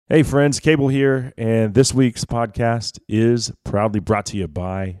Hey friends, Cable here, and this week's podcast is proudly brought to you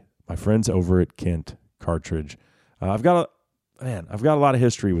by my friends over at Kent Cartridge. I've got a lot of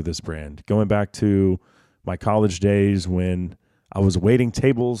history with this brand, going back to my college days when I was waiting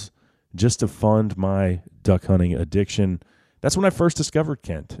tables just to fund my duck hunting addiction. That's when I first discovered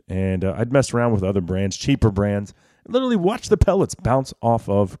Kent, and I'd messed around with other brands, cheaper brands, and literally watch the pellets bounce off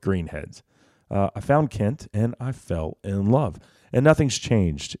of greenheads. I found Kent, and I fell in love. And nothing's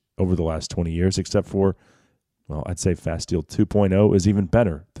changed over the last 20 years except for, well, I'd say Fast Steel 2.0 is even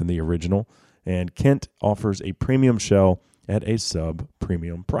better than the original. And Kent offers a premium shell at a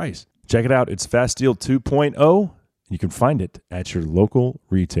sub-premium price. Check it out. It's Fast Steel 2.0. You can find it at your local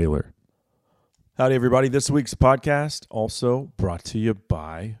retailer. Howdy, everybody. This week's podcast also brought to you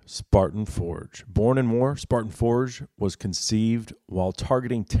by Spartan Forge. Born in war, Spartan Forge was conceived while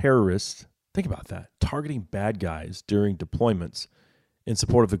targeting terrorists. Think about that. Targeting bad guys during deployments in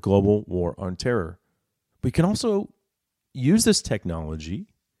support of the global war on terror. We can also use this technology,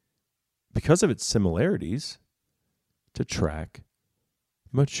 because of its similarities, to track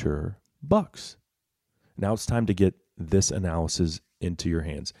mature bucks. Now it's time to get this analysis into your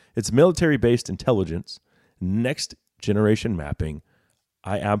hands. It's military-based intelligence, next generation mapping.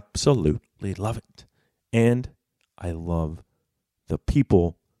 I absolutely love it. And I love the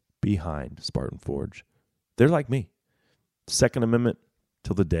people behind Spartan Forge. They're like me. Second Amendment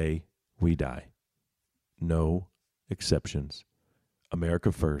till the day we die. No exceptions.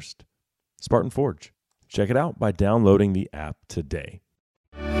 America first. Spartan Forge. Check it out by downloading the app today.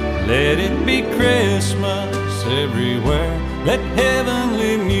 Let it be Christmas everywhere. Let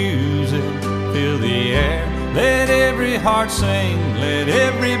heavenly music fill the air. Let every heart sing. Let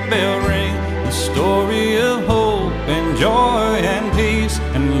every bell ring. The story of hope and joy and peace.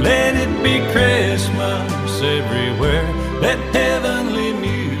 And let it be Christmas everywhere. Let heavenly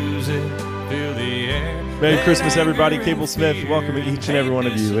music fill the air. Merry Christmas, everybody. Cable Smith welcoming each and every one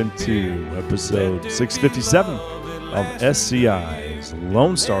of you into episode 657 of SCI's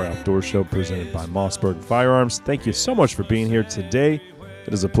Lone Star Outdoor Show presented by Mossberg Firearms. Thank you so much for being here today.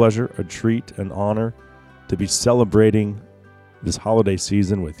 It is a pleasure, a treat, an honor to be celebrating this holiday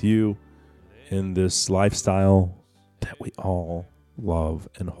season with you in this lifestyle that we all love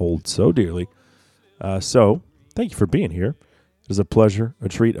and hold so dearly. So thank you for being here. It is a pleasure, a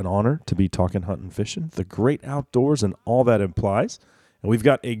treat, an honor to be talking hunting, fishing, the great outdoors and all that implies. And we've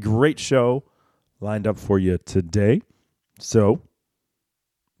got a great show lined up for you today. So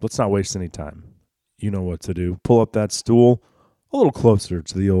let's not waste any time. You know what to do. Pull up that stool a little closer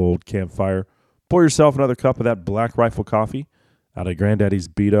to the old campfire. Pour yourself another cup of that Black Rifle coffee out of Granddaddy's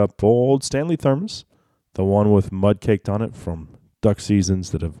beat-up old Stanley thermos, the one with mud caked on it from duck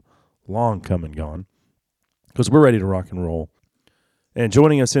seasons that have long come and gone, because we're ready to rock and roll. And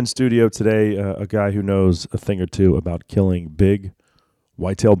joining us in studio today, a guy who knows a thing or two about killing big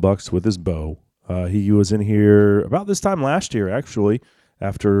whitetail bucks with his bow. He was in here about this time last year, actually,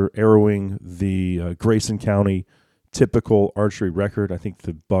 after arrowing the Grayson County typical archery record. I think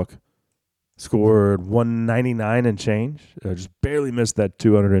the buck scored 199 and change. Just barely missed that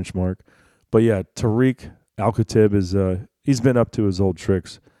 200-inch mark. But yeah, Tariq Al-Khatib is he's been up to his old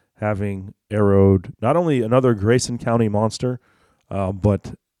tricks, having arrowed not only another Grayson County monster,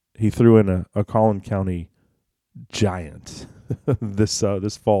 but he threw in a Collin County giant this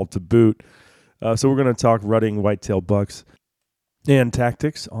fall to boot. So we're going to talk rutting whitetail bucks and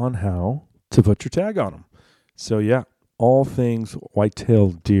tactics on how to put your tag on them. So yeah, all things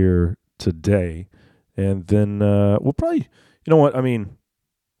whitetail deer today. And then we'll probably, you know what, I mean,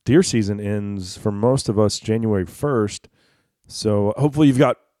 deer season ends for most of us January 1st. So hopefully you've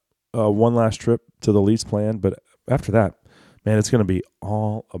got one last trip to the lease plan. But after that, man, it's going to be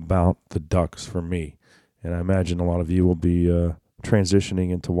all about the ducks for me. And I imagine a lot of you will be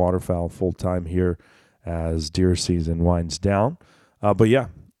transitioning into waterfowl full-time here as deer season winds down. But yeah,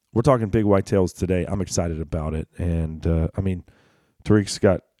 we're talking big whitetails today. I'm excited about it. And I mean,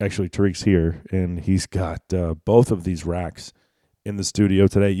 Tariq's here, and he's got both of these racks in the studio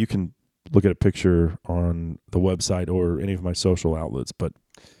today. You can look at a picture on the website or any of my social outlets, but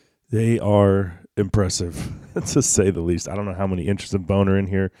they are impressive, to say the least. I don't know how many inches of bone are in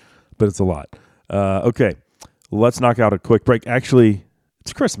here, but it's a lot. Okay, let's knock out a quick break. Actually,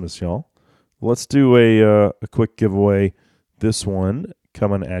 it's Christmas, y'all. Let's do a quick giveaway. This one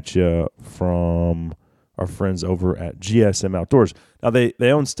coming at you from our friends over at GSM Outdoors. Now, they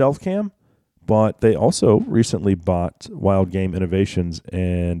own Stealth Cam, but they also recently bought Wild Game Innovations,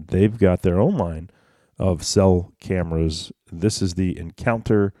 and they've got their own line of cell cameras. This is the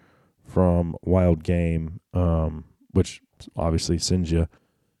Encounter from Wild Game, which obviously sends you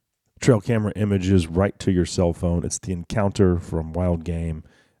trail camera images right to your cell phone. It's the Encounter from Wild Game.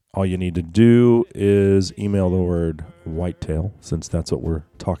 All you need to do is email the word whitetail, since that's what we're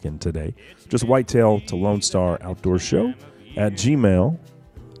talking today. Just whitetail to Lone Star Outdoor Show at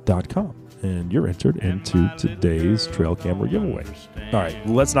gmail.com. And you're entered into today's trail camera giveaway. All right,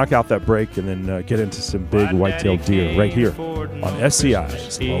 let's knock out that break and then get into some big whitetail deer right here on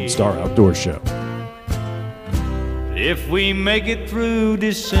SCI's Lone Star Outdoor Show. If we make it through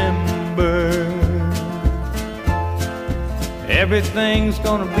December, everything's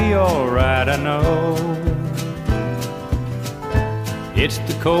gonna be alright, I know. It's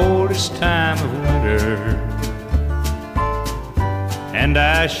the coldest time of winter, and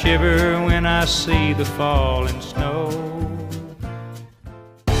I shiver when I see the falling snow.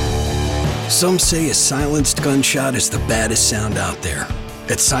 Some say a silenced gunshot is the baddest sound out there.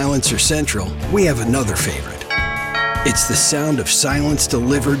 At Silencer Central, we have another favorite. It's the sound of silence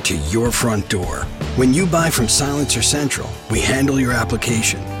delivered to your front door. When you buy from Silencer Central, we handle your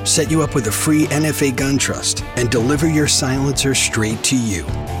application, set you up with a free NFA gun trust, and deliver your silencer straight to you.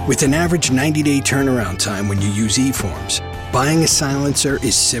 With an average 90-day turnaround time when you use eForms, buying a silencer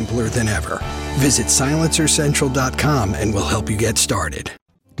is simpler than ever. Visit silencercentral.com and we'll help you get started.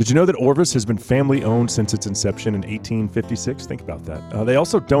 Did you know that Orvis has been family-owned since its inception in 1856? Think about that. They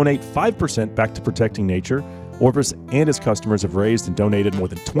also donate 5% back to protecting nature. Orvis and its customers have raised and donated more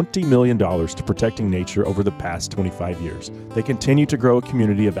than $20 million to protecting nature over the past 25 years. They continue to grow a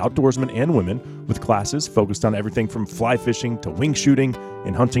community of outdoorsmen and women with classes focused on everything from fly fishing to wing shooting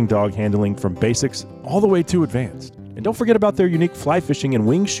and hunting dog handling, from basics all the way to advanced. And don't forget about their unique fly fishing and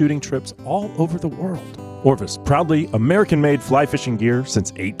wing shooting trips all over the world. Orvis, proudly American-made fly fishing gear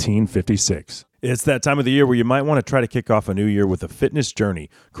since 1856. It's that time of the year where you might want to try to kick off a new year with a fitness journey.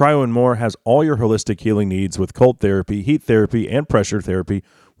 Cryo and More has all your holistic healing needs with cold therapy, heat therapy, and pressure therapy,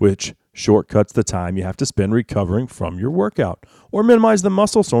 which shortcuts the time you have to spend recovering from your workout or minimize the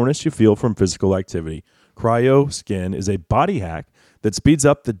muscle soreness you feel from physical activity. Cryo Skin is a body hack that speeds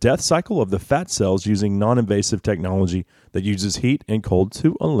up the death cycle of the fat cells using non-invasive technology that uses heat and cold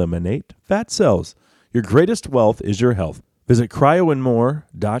to eliminate fat cells. Your greatest wealth is your health. Visit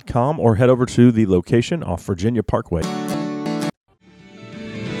cryoandmore.com or head over to the location off Virginia Parkway. Santa,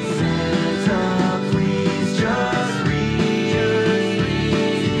 please just read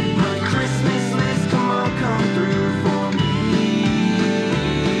my Christmas list. Come on, come through for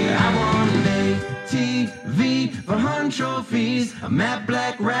me. I want an ATV for hunting trophies, a matte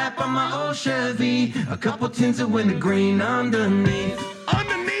black wrap on my old Chevy, a couple tins of wintergreen underneath.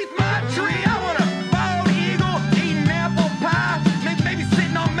 Underneath my tree, I want a bald eagle eating apple pie. Maybe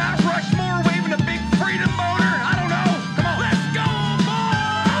sitting on Mount Rushmore waving a big freedom boner. I don't know. Come on, let's go,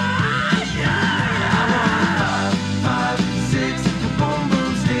 boys! Yeah! I want 5, 5, 6 boom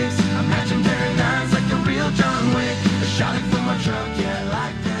boom sticks. I'm matching their nines like the real John Wick. A shot it from my truck, yeah,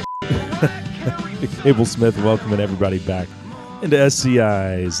 like that. Cable Smith welcoming everybody back into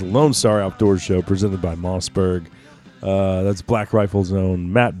SCI's Lone Star Outdoor Show presented by Mossberg. That's Black Rifle's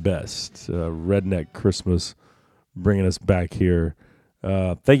own Matt Best, Redneck Christmas, bringing us back here.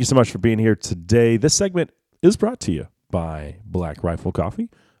 Thank you so much for being here today. This segment is brought to you by Black Rifle Coffee,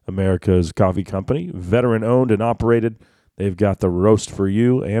 America's coffee company, veteran-owned and operated. They've got the roast for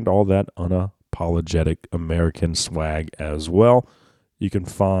you and all that unapologetic American swag as well. You can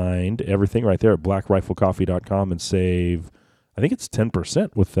find everything right there at blackriflecoffee.com and save, I think it's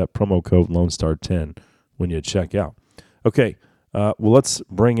 10% with that promo code LoneStar10 when you check out. Okay, well, let's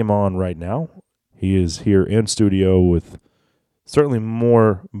bring him on right now. He is here in studio with certainly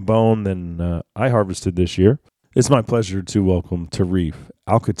more bone than I harvested this year. It's my pleasure to welcome Tarif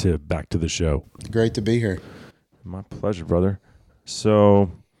Al-Khatib back to the show. Great to be here. My pleasure, brother. So,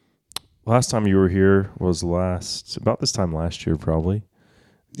 last time you were here was about this time last year, probably.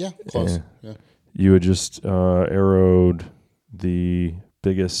 Yeah, close. Yeah. You had just arrowed the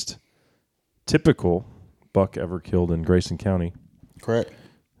biggest typical buck ever killed in Grayson County. Correct.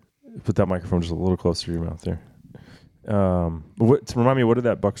 Put that microphone just a little closer to your mouth there. Remind me, what did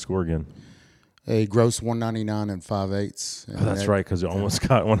that buck score again? A gross 199 and 5/8. Oh, that's right, because it almost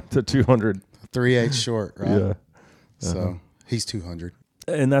got one to 200. 3/8 short, right? Yeah. So he's 200.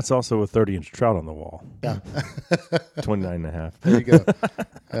 And that's also a 30-inch trout on the wall. Yeah. 29 and a half. There you go.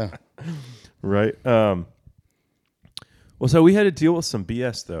 Yeah. Right. Well, so we had to deal with some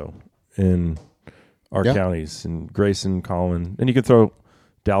BS, though, in our counties, in Grayson, Collin, and you can throw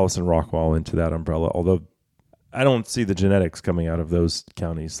Dallas and Rockwall into that umbrella, although I don't see the genetics coming out of those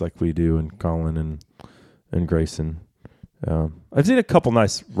counties like we do in Collin and Grayson. I've seen a couple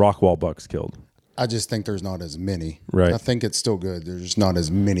nice Rockwall bucks killed. I just think there's not as many. Right. I think it's still good. There's just not as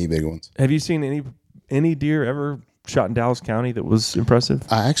many big ones. Have you seen any deer ever shot in Dallas County that was impressive?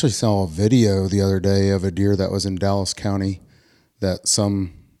 I actually saw a video the other day of a deer that was in Dallas County that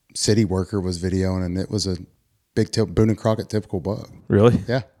some city worker was videoing, and it was a big Boone and Crockett typical buck. Really?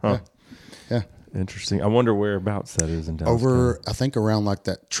 Yeah. Huh. Yeah. Interesting. I wonder whereabouts that is in Dallas Over, County. I think around like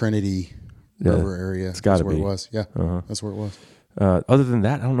that Trinity River area. It's gotta That's where be. it was. Yeah. Uh-huh. That's where it was. Other than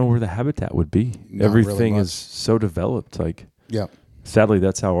that, I don't know where the habitat would be. Not Everything really is so developed. Like, Yeah. sadly,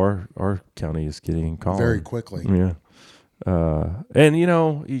 that's how our county is getting called. Very quickly. Yeah. And,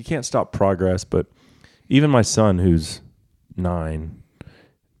 you can't stop progress, but even my son, who's 9,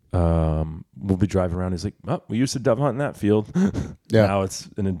 will be driving around. He's like, oh, we used to dove hunt in that field. Yeah. Now it's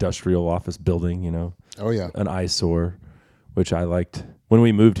an industrial office building, Oh, yeah. an eyesore, which I liked. When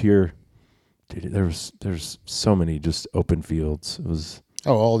we moved here, dude, there's so many just open fields. It was,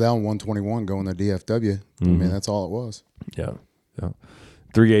 Oh, all down 121 going to DFW. I mean, that's all it was. yeah.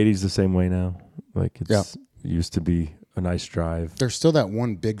 380 is the same way now. Like it used to be a nice drive. There's still that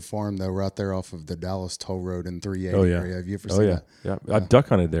one big farm, though, right there off of the Dallas Toll Road in 380 area. Have you ever seen that? Yeah. I've duck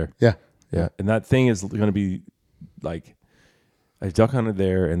hunted there. Yeah. Yeah. And that thing is going to be like, I duck hunted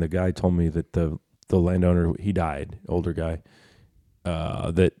there, and the guy told me that the landowner, he died, older guy,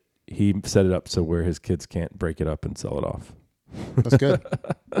 that he set it up so where his kids can't break it up and sell it off. That's good.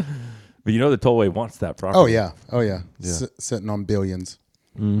 But the tollway wants that property. Oh, yeah. Oh, yeah. Sitting on billions.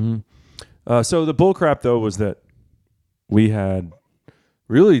 So the bull crap, though, was that we had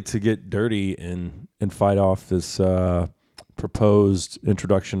really to get dirty and fight off this proposed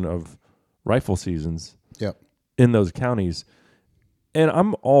introduction of rifle seasons Yep. in those counties. And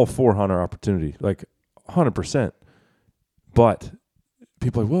I'm all for hunter opportunity, like 100%. But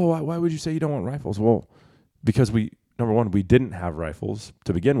people are like, well, why would you say you don't want rifles? Well, because number one, we didn't have rifles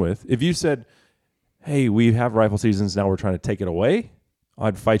to begin with. If you said, hey, we have rifle seasons, now we're trying to take it away,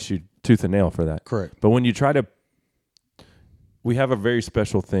 I'd fight you tooth and nail for that. Correct. But when you try to, we have a very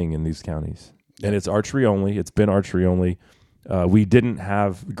special thing in these counties, and it's archery only. It's been archery only. We didn't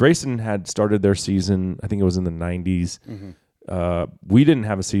have, Grayson had started their season, I think it was in the 90s. We didn't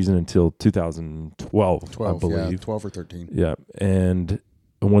have a season until 2012, I believe. Yeah, 12 or 13. Yeah. And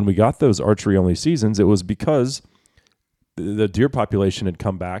when we got those archery only seasons, it was because the deer population had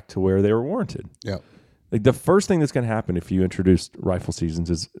come back to where they were warranted. Yeah. Like the first thing that's going to happen if you introduce rifle seasons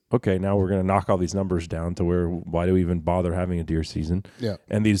is, okay, now we're going to knock all these numbers down to where, why do we even bother having a deer season? Yeah.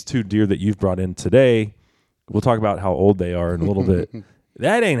 And these 2 deer that you've brought in today, we'll talk about how old they are in a little bit.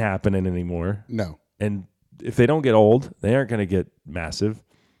 That ain't happening anymore. No. And if they don't get old, they aren't going to get massive.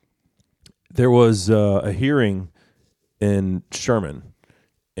 There was a hearing in Sherman,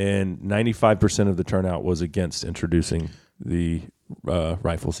 and 95% of the turnout was against introducing the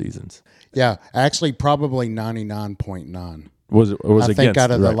rifle seasons. Yeah. Actually, probably 99.9. Was I think against,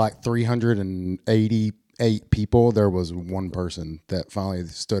 out of the right. like 388 people, there was one person that finally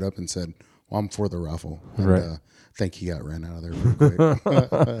stood up and said, well, I'm for the rifle. And, Right. I think he got ran out of there real quick.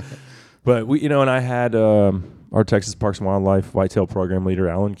 But we, and I had our Texas Parks and Wildlife whitetail program leader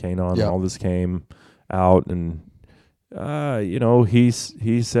Alan Kane on. Yeah. All this came out, and he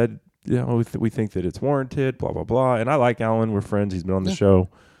said, we think that it's warranted, blah blah blah. And I like Alan. We're friends. He's been on the show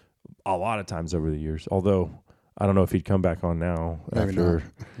a lot of times over the years. Although I don't know if he'd come back on now Maybe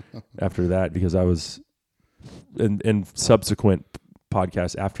after that, because I was in subsequent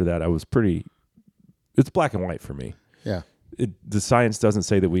podcasts after that. I was pretty. It's black and white for me. Yeah. The science doesn't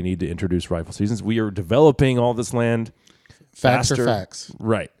say that we need to introduce rifle seasons. We are developing all this land. Facts faster. are facts.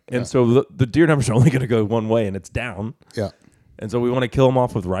 Right. And so the deer numbers are only going to go one way, and it's down. Yeah. And so we want to kill them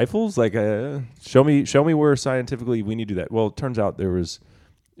off with rifles? Like, show me where scientifically we need to do that. Well, it turns out there was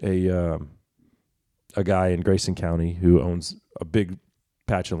a guy in Grayson County who owns a big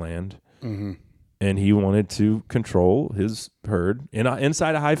patch of land, and he wanted to control his herd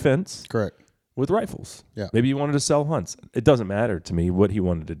inside a high fence. Correct. With rifles. Yeah. Maybe he wanted to sell hunts. It doesn't matter to me what he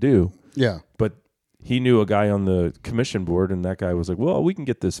wanted to do. Yeah. But he knew a guy on the commission board, and that guy was like, well, we can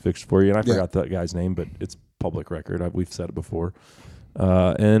get this fixed for you. And I forgot that guy's name, but it's public record. We've said it before.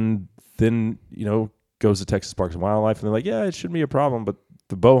 And then, goes to Texas Parks and Wildlife, and they're like, yeah, it shouldn't be a problem. But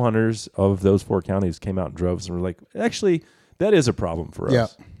the bow hunters of those 4 counties came out in droves and were like, actually, that is a problem for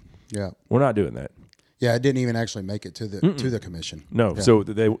us. Yeah. We're not doing that. Yeah. It didn't even actually make it to the commission. No. Yeah. So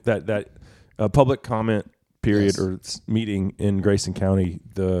that public comment period or meeting in Grayson County,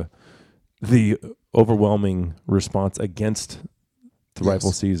 the overwhelming response against the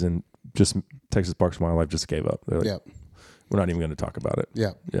rifle season, just Texas Parks and Wildlife just gave up. They're like, we're not even going to talk about it.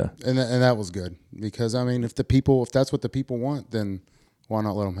 Yeah. Yeah. And that was good because, I mean, if that's what the people want, then why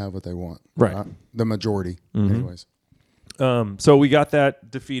not let them have what they want? Right. The majority, anyways. So we got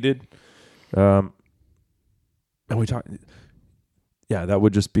that defeated. And we talked. Yeah, that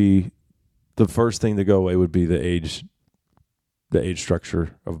would just be the first thing to go away would be the age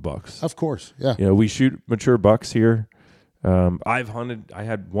structure of bucks. Of course, yeah. You know, we shoot mature bucks here. I've hunted. I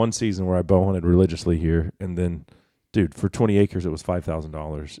had one season where I bow hunted religiously here, and then, dude, for 20 acres it was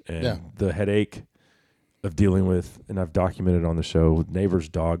 $5,000, and the headache of dealing with, and I've documented on the show, with neighbors'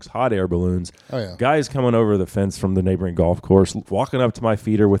 dogs, hot air balloons, guys coming over the fence from the neighboring golf course, walking up to my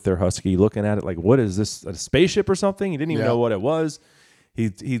feeder with their husky, looking at it like, what is this, a spaceship or something? He didn't even know what it was.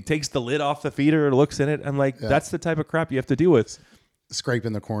 He takes the lid off the feeder, looks in it. I'm like, that's the type of crap you have to deal with.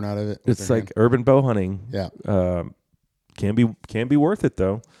 Scraping the corn out of it. It's like urban bow hunting. Yeah. Can be worth it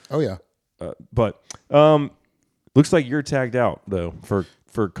though. Oh yeah. But looks like you're tagged out though for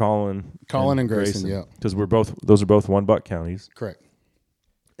Colin and Grayson, yeah. Because those are both $1 counties. Correct.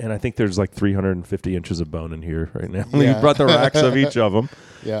 And I think there's like 350 inches of bone in here right now. You brought the racks of each of them.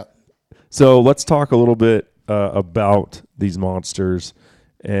 Yeah. So let's talk a little bit about these monsters,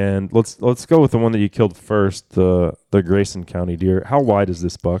 and let's go with the one that you killed first, the Grayson County deer. How wide is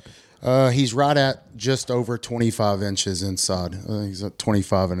this buck? He's right at just over 25 inches inside. He's at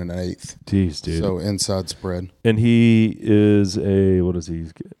 25 and an eighth. Jeez, dude. So inside spread. And he is what is he?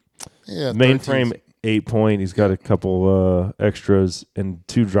 Yeah, Mainframe 8-point. He's got a couple extras and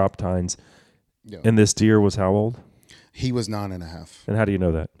 2 drop tines. Yeah. And this deer was how old? He was 9.5. And how do you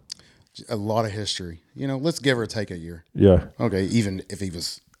know that? A lot of history. Let's give or take a year. Yeah. Okay, even if he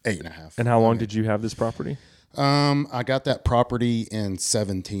was 8.5. And how long did you have this property? I got that property in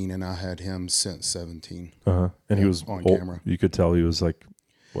 17, and I had him since 17. And he was on old. camera. You could tell he was like,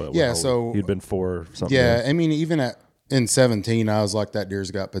 so he'd been 4 or something. Yeah, I mean, even in 17, I was like, that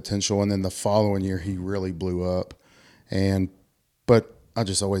deer's got potential, and then the following year he really blew up, but I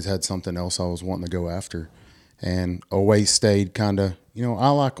just always had something else I was wanting to go after, and always stayed kind of, I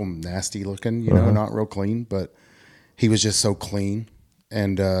like them nasty looking, not real clean, but he was just so clean,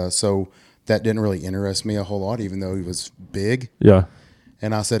 and so that didn't really interest me a whole lot, even though he was big. Yeah.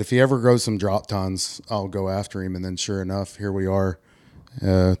 And I said, if he ever grows some drop tines, I'll go after him. And then sure enough, here we are,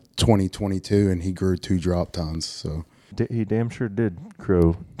 2022, and he grew 2 drop tines. So he damn sure did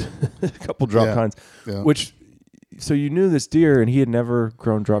grow a couple drop tines, so you knew this deer and he had never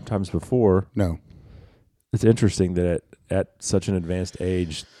grown drop tines before. No. It's interesting that at such an advanced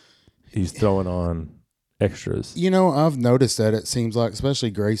age, he's throwing on extras. I've noticed that it seems like,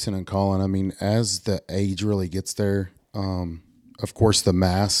 especially Grayson and Colin, I mean, as the age really gets there, of course, the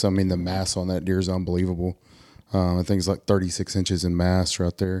mass on that deer is unbelievable. I think it's like 36 inches in mass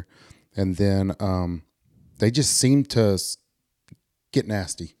right there. And then they just seem to get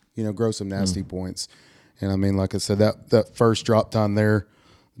nasty, grow some nasty points. And I mean, like I said, that first drop tine there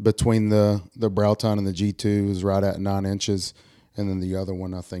between the brow tine and the G2 was right at 9 inches. And then the other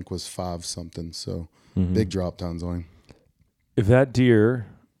one, I think, was 5 something. So big drop tines on him. If that deer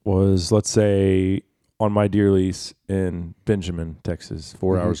was, let's say, on my deer lease in Benjamin, Texas,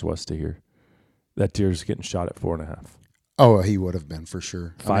 4 hours west of here, that deer's getting shot at 4.5. Oh, he would have been for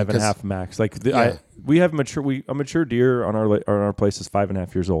sure. 5.5 max. Like we have a mature deer on our place is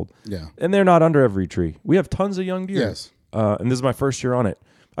 5.5 years old. Yeah, and they're not under every tree. We have tons of young deer. Yes, and this is my first year on it.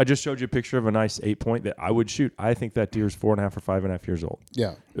 I just showed you a picture of a nice 8-point that I would shoot. I think that deer's 4.5 or 5.5 years old.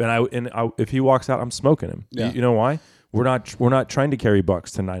 Yeah, and if he walks out, I'm smoking him. Yeah. You know why? We're not trying to carry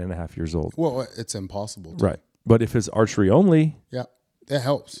bucks to 9.5 years old. Well, it's impossible. Right. But if it's archery only, yeah, it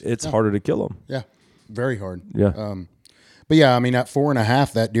helps. It's harder to kill them. Yeah, very hard. Yeah. But yeah, I mean, at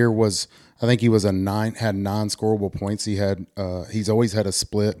 4.5, that deer was, I think he was had 9 scoreable points. He's always had a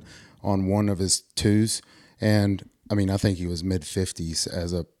split on one of his 2s. And I mean, I think he was mid 50s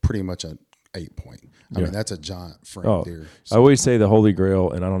as pretty much an 8-point. I mean, that's a giant frame deer. So. I always say the Holy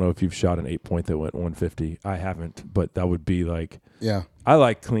Grail, and I don't know if you've shot an 8-point that went 150. I haven't, but that would be like, I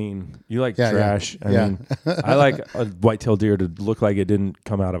like clean. You like trash. I mean, I like a whitetail deer to look like it didn't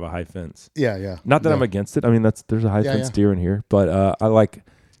come out of a high fence. Yeah. Not that I'm against it. I mean, there's a high fence deer in here, but I like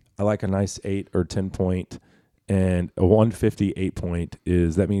a nice 8 or 10-point, and a 150 8-point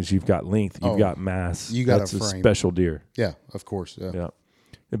that means you've got length, you've got mass. You got That's a frame. Special deer. Yeah, of course. Yeah.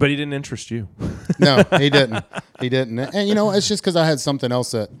 But he didn't interest you. No, he didn't. He didn't. And, it's just because I had something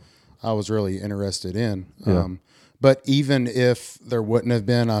else that I was really interested in. Yeah. But even if there wouldn't have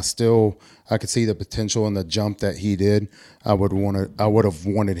been, I could see the potential in the jump that he did. I would have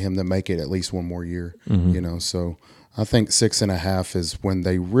wanted him to make it at least one more year, So I think 6.5 is when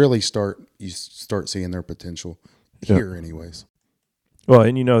they really start seeing their potential here anyways. Well,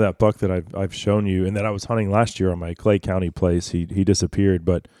 and you know that buck that I've shown you and that I was hunting last year on my Clay County place, he disappeared,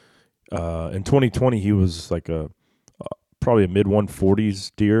 but in 2020 he was like probably a mid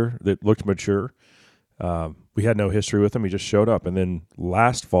 140s deer that looked mature. We had no history with him. He just showed up, and then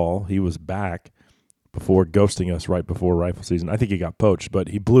last fall he was back before ghosting us right before rifle season. I think he got poached, but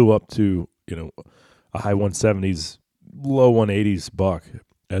he blew up to a high 170s, low 180s buck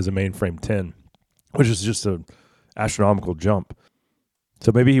as a mainframe 10, which is just an astronomical jump.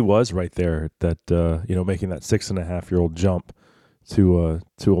 So maybe he was right there at that, making that 6.5-year-old jump to a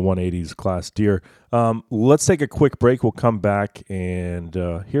 180s class deer. Let's take a quick break. We'll come back and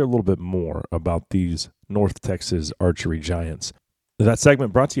hear a little bit more about these North Texas archery giants. That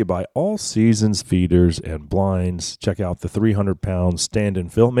segment brought to you by All Seasons Feeders and Blinds. Check out the 300-pound stand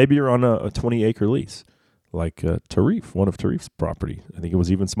and fill. Maybe you're on a 20-acre lease, like Tarif, one of Tarif's property. I think it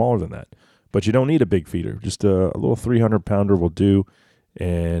was even smaller than that. But you don't need a big feeder. Just a little 300-pounder will do.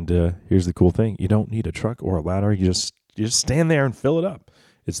 And here's the cool thing. You don't need a truck or a ladder. You just stand there and fill it up.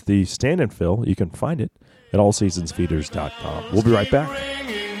 It's the stand and fill. You can find it at allseasonsfeeders.com. We'll be right back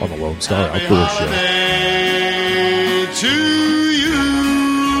on the Lone Star Outdoor Show. To you.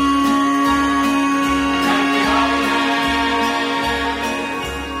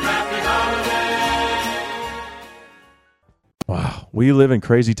 Wow, we live in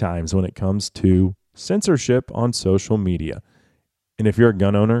crazy times when it comes to censorship on social media. And if you're a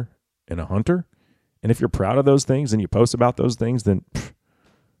gun owner and a hunter, and if you're proud of those things and you post about those things, then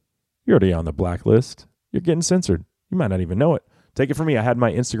you're already on the blacklist. You're getting censored. You might not even know it. Take it from me. I had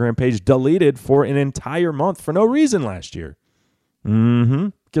my Instagram page deleted for an entire month for no reason last year.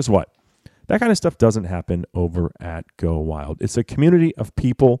 Guess what? That kind of stuff doesn't happen over at Go Wild. It's a community of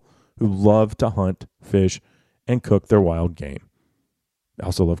people who love to hunt, fish, and cook their wild game. They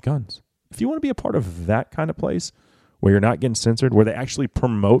also love guns. If you want to be a part of that kind of place where you're not getting censored, where they actually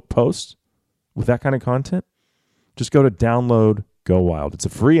promote posts with that kind of content, just go to download Go Wild. It's a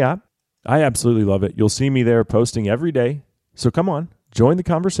free app. I absolutely love it. You'll see me there posting every day. So come on, join the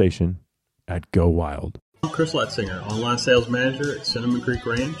conversation at Go Wild. I'm Chris Letzinger, online sales manager at Cinnamon Creek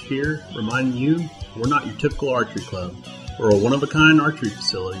Ranch here, reminding you we're not your typical archery club. We're a one-of-a-kind archery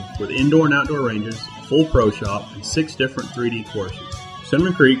facility with indoor and outdoor ranges, full pro shop, and 6 different 3D courses.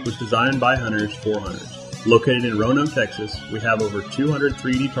 Cinnamon Creek was designed by hunters for hunters. Located in Roanoke, Texas, we have over 200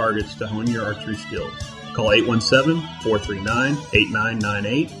 3D targets to hone your archery skills. Call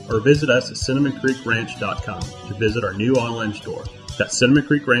 817-439-8998 or visit us at cinnamoncreekranch.com to visit our new online store. That's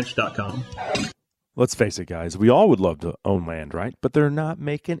cinnamoncreekranch.com. Let's face it, guys. We all would love to own land, right? But they're not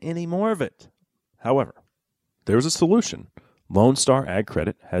making any more of it. However, there's a solution. Lone Star Ag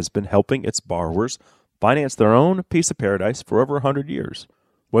Credit has been helping its borrowers finance their own piece of paradise for over 100 years.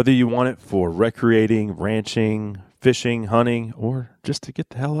 Whether you want it for recreating, ranching, fishing, hunting, or just to get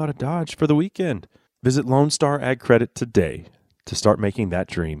the hell out of Dodge for the weekend, visit Lone Star Ag Credit today to start making that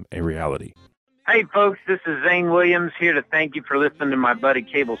dream a reality. Hey folks, this is Zane Williams here to thank you for listening to my buddy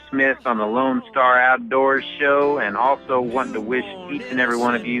Cable Smith on the Lone Star Outdoors Show, and also wanting to wish each and every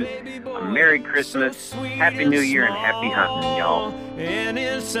one of you a Merry Christmas, Happy New Year, and Happy hunting, y'all. And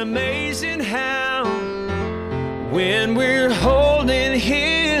it's amazing how when we're holding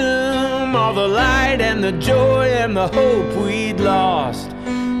him, all the light and the joy and the hope we'd lost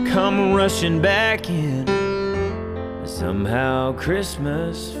come rushing back in. Somehow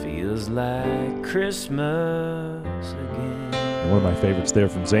Christmas feels like Christmas again. One of my favorites there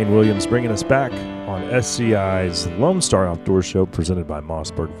from Zane Williams, bringing us back on SCI's Lone Star Outdoor Show presented by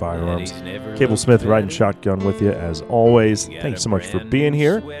Mossberg Firearms. Cable Smith riding shotgun with you as always. Thanks so much for being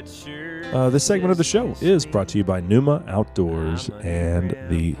here. This segment of the show is brought to you by Numa Outdoors and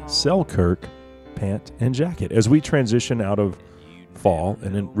the Selkirk Pant and Jacket. As we transition out of fall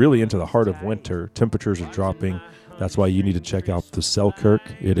and then really into the heart of winter, temperatures are dropping. That's why you need to check out the Selkirk.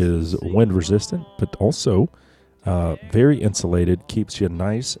 It is wind resistant, but also very insulated, keeps you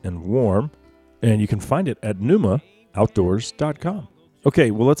nice and warm, and you can find it at NumaOutdoors.com.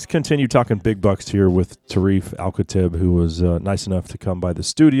 Okay, well, let's continue talking big bucks here with Tarif Al-Khatib, who was nice enough to come by the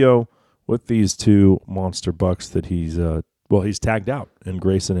studio with these 2 monster bucks that he's tagged out in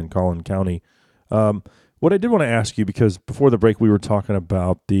Grayson and Collin County. What I did want to ask you, because before the break we were talking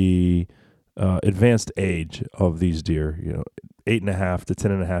about the advanced age of these deer, 8.5 to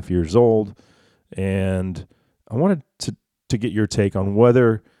 10.5 years old, and I wanted to get your take on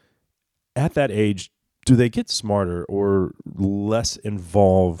whether at that age do they get smarter or less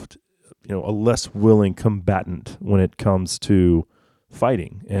involved, a less willing combatant when it comes to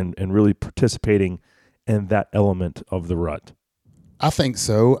fighting and really participating in that element of the rut? I think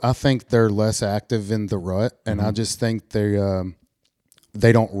so. I think they're less active in the rut, and I just think they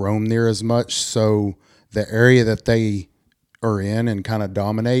they don't roam near as much. So the area that they are in and kind of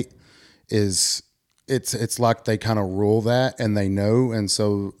dominate is it's like they kind of rule that and they know, and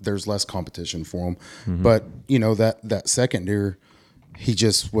so there's less competition for them. But that second deer, he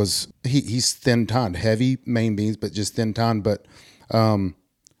just was he's thin tined, heavy main beams, but just thin tined. But I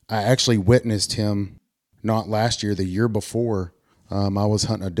actually witnessed him not last year, the year before. I was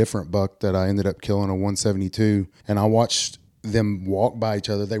hunting a different buck that I ended up killing, a 172, and I watched them walk by each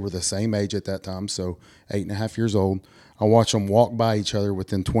other. They were the same age at that time, so 8.5 years old. I watched them walk by each other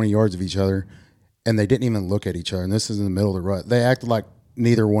within 20 yards of each other, and they didn't even look at each other. And this is in the middle of the rut. They acted like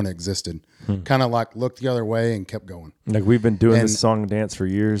neither one existed. Kind of like looked the other way and kept going. Like we've been doing this song and dance for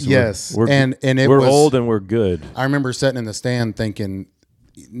years. Yes, we're we're old and we're good. I remember sitting in the stand thinking,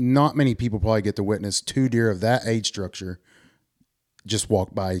 not many people probably get to witness two deer of that age structure just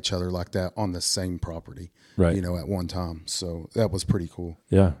walk by each other like that on the same property, right? At one time. So that was pretty cool.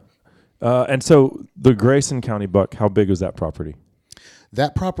 Yeah. And so the Grayson County buck, how big was that property?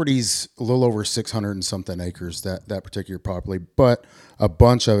 That property's a little over 600 and something acres, that particular property, but a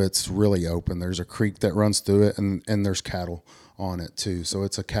bunch of it's really open. There's a creek that runs through it, and there's cattle on it too. So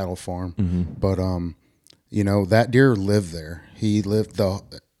it's a cattle farm. But, that deer lived there. He lived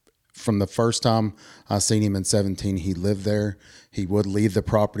from the first time I seen him in 17, he lived there. He would leave the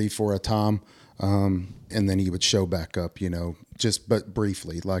property for a time, and then he would show back up, but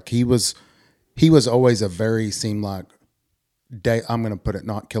briefly. Like he was always seemed like, I'm going to put it,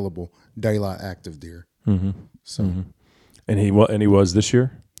 not killable, daylight active deer. So, and he was this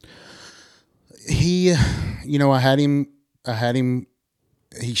year. He, I had him.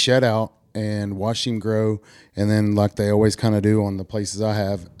 He shed out and watched him grow, and then like they always kind of do on the places I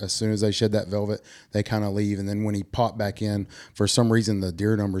have, as soon as they shed that velvet, they kind of leave. And then when he popped back in, for some reason the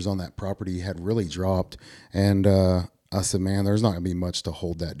deer numbers on that property had really dropped, and I said, man, there's not going to be much to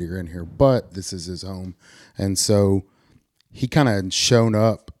hold that deer in here, but this is his home, and so. He kind of shown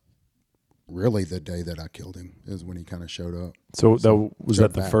up really the day that I killed him is when he kind of showed up. So was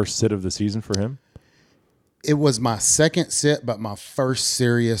that the first sit of the season for him? It was my second sit, but my first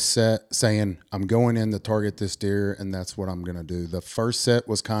serious set saying I'm going in to target this deer, and that's what I'm going to do. The first set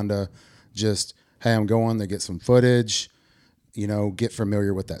was kind of just, hey, I'm going to get some footage, get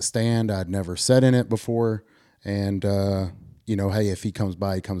familiar with that stand. I'd never sat in it before. And, hey, if he comes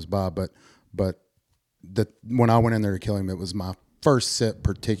by, he comes by. But when I went in there to kill him, it was my first sit,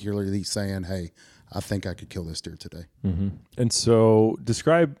 particularly saying, hey, I think I could kill this deer today. And so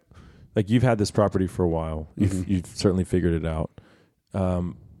describe, like you've had this property for a while. You've certainly figured it out.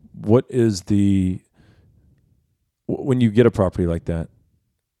 What is when you get a property like that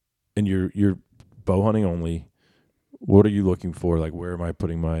and you're bow hunting only, what are you looking for? Like, where am I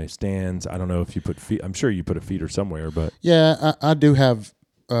putting my stands? I don't know if you put feed. I'm sure you put a feeder somewhere, but yeah, I do have,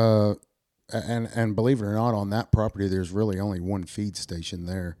 and believe it or not, on that property, there's really only one feed station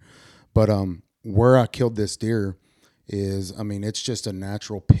there. But where I killed this deer is, it's just a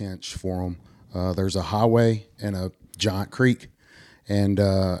natural pinch for them. There's a highway and a giant creek, and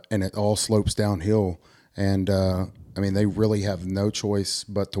it all slopes downhill. And they really have no choice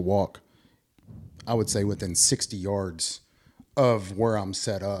but to walk, I would say, within 60 yards of where I'm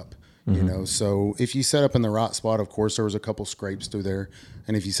set up. So if you set up in the right spot, of course, there was a couple scrapes through there.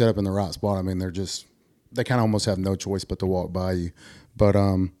 And if you set up in the right spot, they kind of almost have no choice but to walk by you. But,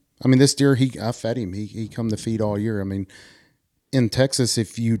 this deer, I fed him. He come to feed all year. In Texas,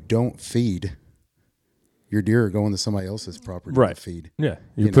 if you don't feed, your deer are going to somebody else's property to feed. Yeah.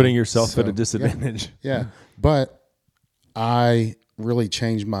 You're putting yourself at a disadvantage. Yeah. But I really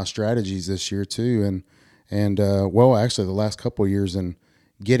changed my strategies this year too. And actually the last couple of years, and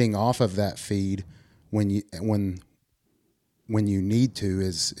getting off of that feed when you need to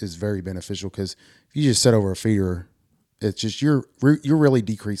is very beneficial, because if you just set over a feeder, it's just you're really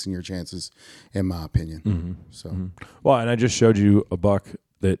decreasing your chances, in my opinion. Well, and I just showed you a buck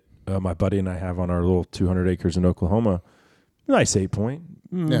that my buddy and I have on our little 200 acres in Oklahoma. Nice 8-point,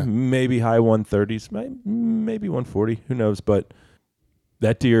 maybe high 130s, maybe 140, who knows? But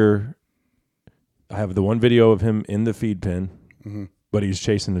that deer, I have the one video of him in the feed pen. But he's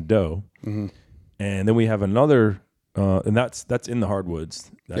chasing a doe. And then we have another, and that's in the hardwoods.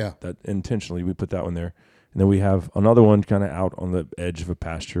 That intentionally we put that one there. And then we have another one kind of out on the edge of a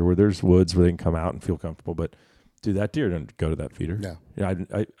pasture where there's woods where they can come out and feel comfortable. But dude, that deer doesn't go to that feeder. Yeah,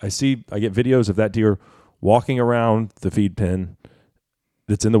 I get videos of that deer walking around the feed pen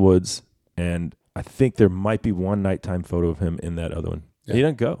that's in the woods, and I think there might be one nighttime photo of him in that other one. Yeah. He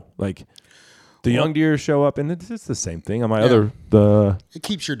doesn't go. Like, the young deer show up, and it's the same thing. On my it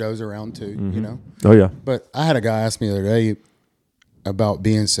keeps your does around too, Oh yeah. But I had a guy ask me the other day, about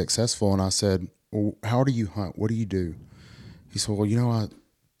being successful. And I said, well, how do you hunt? What do you do? He said, well,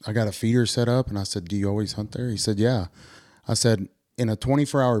 I got a feeder set up. And I said, do you always hunt there? He said, yeah. I said, in a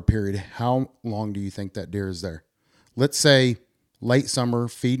 24-hour period, how long do you think that deer is there? Let's say late summer,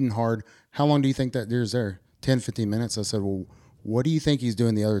 feeding hard. How long do you think that deer is there? 10, 15 minutes. I said, well, what do you think he's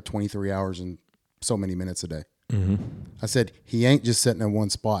doing the other 23 hours and so many minutes a day? Mm-hmm. I said, he ain't just sitting in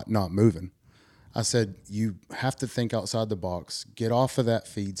one spot, not moving. I said, you have to think outside the box, get off of that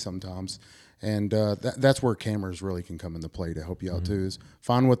feed sometimes. And that's where cameras really can come into play to help you out too, is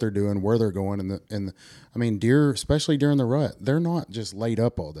find what they're doing, where they're going. I mean, deer, especially during the rut, they're not just laid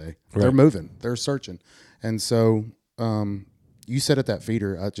up all day. Right. They're moving, they're searching. And so you said at that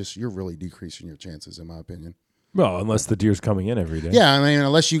feeder, you're really decreasing your chances, in my opinion. Well, unless the deer's coming in every day. Yeah, I mean,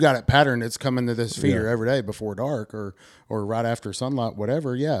 unless you got it patterned, it's coming to this feeder every day before dark or right after sunlight,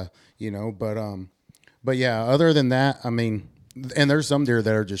 whatever. Yeah, but yeah. Other than that, I mean, and there's some deer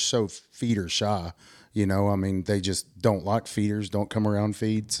that are just so feeder shy. I mean, they just don't like feeders, don't come around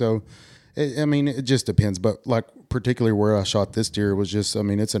feed. So, it just depends. But like particularly where I shot this deer was just, I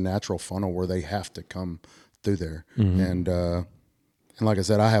mean, it's a natural funnel where they have to come through there. Mm-hmm. And like I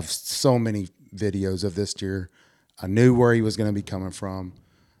said, I have so many videos of this deer. I knew where he was going to be coming from.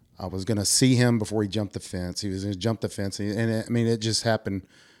 I was going to see him before he jumped the fence. He was going to jump the fence. It just happened,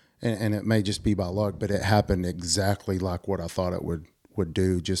 and it may just be by luck, but it happened exactly like what I thought it would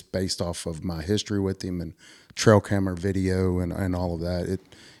do, just based off of my history with him and trail camera video and all of that.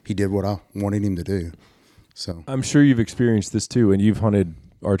 He did what I wanted him to do. So I'm sure you've experienced this too, and you've hunted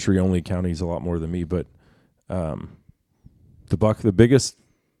archery-only counties a lot more than me, but the biggest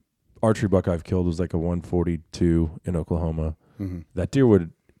archery buck I've killed was like a 142 in Oklahoma. Mm-hmm. That deer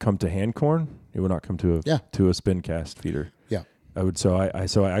would come to hand corn. It would not come to a spin cast feeder. Yeah, So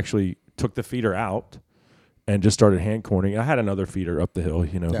I actually took the feeder out and just started hand corning. I had another feeder up the hill.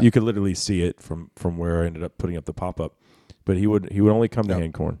 You could literally see it from where I ended up putting up the pop up. But he would only come to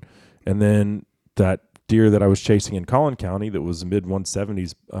hand corn, and then that deer that I was chasing in Collin County that was mid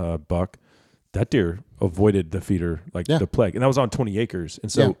 170s buck, that deer avoided the feeder like the plague, and that was on 20 acres,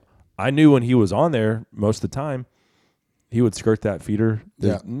 and so. Yeah. I knew when he was on there most of the time, he would skirt that feeder.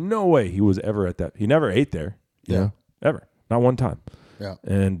 There's no way he was ever at that. He never ate there. Ever. Not one time. Yeah.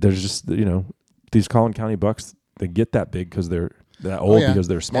 And there's just, these Collin County bucks, they get that big because they're that old because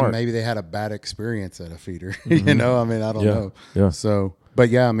they're smart. And maybe they had a bad experience at a feeder. Mm-hmm. I don't know. Yeah. So, but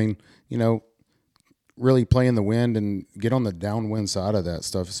really playing the wind and get on the downwind side of that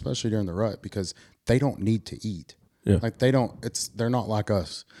stuff, especially during the rut, because they don't need to eat. Yeah. Like they're not like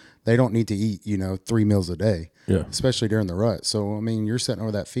us. They don't need to eat, 3 meals a day, especially during the rut. So, I mean, you're sitting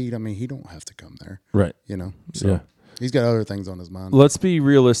over that feed. I mean, he don't have to come there. Right. So he's got other things on his mind. Let's be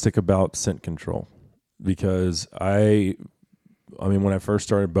realistic about scent control, because I mean, when I first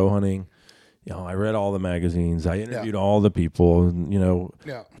started bow hunting, I read all the magazines. I interviewed all the people,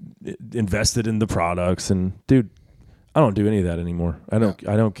 invested in the products. And, dude, I don't do any of that anymore. I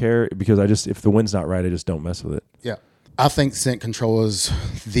don't care, because if the wind's not right, I just don't mess with it. Yeah. I think scent control is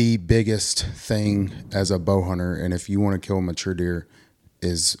the biggest thing as a bow hunter, and if you want to kill a mature deer,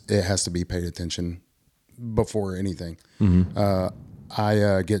 it has to be paid attention before anything. Mm-hmm.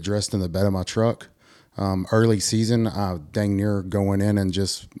 I get dressed in the bed of my truck. Early season, I dang near going in and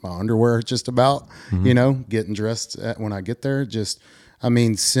just my underwear, just about, getting dressed when I get there.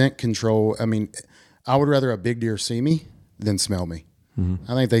 Scent control. I mean, I would rather a big deer see me than smell me. Mm-hmm.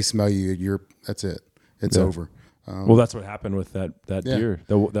 I think they smell you. That's it. It's over. Well, that's what happened with that deer,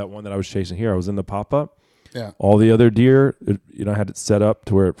 that one that I was chasing here. I was in the pop-up. Yeah. All the other deer, I had it set up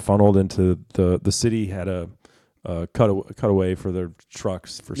to where it funneled into the city had a cutaway for their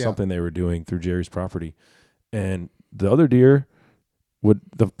trucks for something they were doing through Jerry's property. And the other deer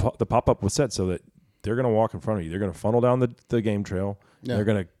the pop-up was set so that they're going to walk in front of you. They're going to funnel down the game trail. Yeah. They're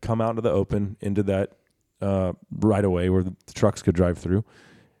going to come out into the open into that right away where the trucks could drive through.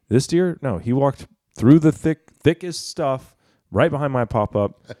 This deer, no, he walked through the thickest stuff right behind my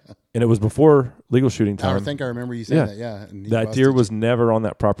pop-up, and it was before legal shooting time. I think I remember you saying that, yeah. And that deer was never on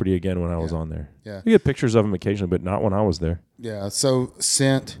that property again when I was on there. Yeah. We get pictures of him occasionally, but not when I was there. Yeah, so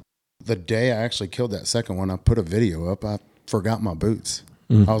scent, the day I actually killed that second one, I put a video up. I forgot my boots.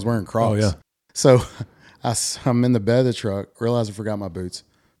 I was wearing Crocs. Oh, yeah. So I'm in the bed of the truck, realized I forgot my boots,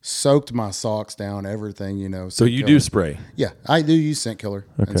 soaked my socks down, everything, So you do spray? Yeah, I do use scent killer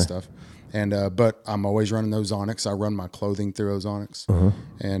and stuff. And but I'm always running Ozonics. I run my clothing through Ozonics. Uh-huh.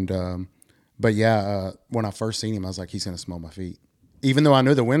 And when I first seen him, I was like, he's gonna smell my feet. Even though I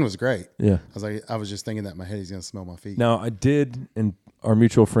knew the wind was great. Yeah. I was just thinking that in my head, he's gonna smell my feet. Now I did, and our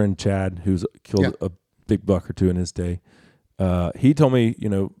mutual friend Chad, who's killed a big buck or two in his day, He told me,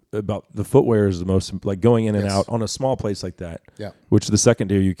 about the footwear is the most, like going in and Yes. out on a small place like that. Yeah. Which the second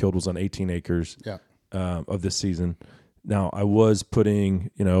deer you killed was on 18 acres. Yeah. Of this season. Now I was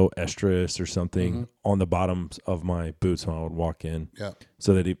putting, estrus or something on the bottoms of my boots when I would walk in,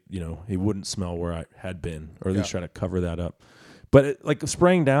 so that he wouldn't smell where I had been, or at least try to cover that up. But like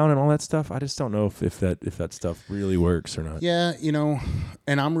spraying down and all that stuff, I just don't know if that stuff really works or not. Yeah,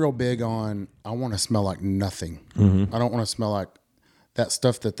 and I'm real big on. I want to smell like nothing. I don't want to smell like that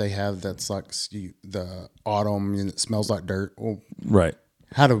stuff that they have. That's like the autumn and it smells like dirt. Well, right.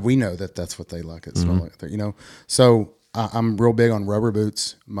 How do we know that that's what they like? It smell like that, So I'm real big on rubber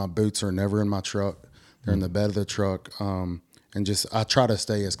boots. My boots are never in my truck; they're in the bed of the truck. And I try to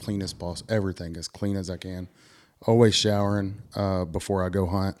stay as clean as possible. Everything as clean as I can. Always showering before I go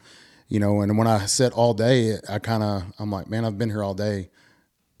hunt. And when I sit all day, I'm like, man, I've been here all day.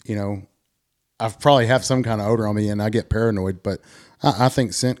 I probably have some kind of odor on me, and I get paranoid. But I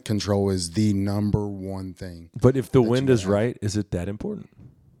think scent control is the number one thing. But if the wind is right, is it that important?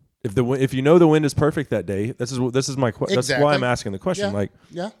 If the wind is perfect that day, this is my question. Exactly. That's why I'm asking the question.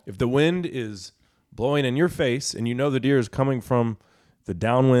 Yeah. If the wind is blowing in your face, and the deer is coming from the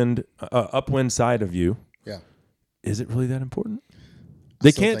downwind, upwind side of you, is it really that important?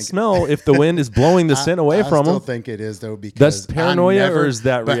 They can't smell if the wind is blowing the scent away from them. I still think it is though, because that's paranoia, or is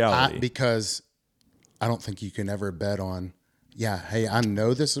that reality? Because I don't think you can ever bet on. Yeah, hey, I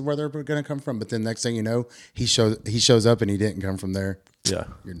know this is where they're going to come from, but then next thing you know, he shows up and he didn't come from there. Yeah,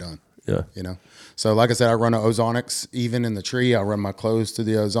 you're done. Yeah, So like I said, I run an ozonics even in the tree. I run my clothes to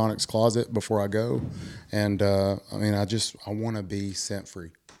the ozonics closet before I go, and I want to be scent free.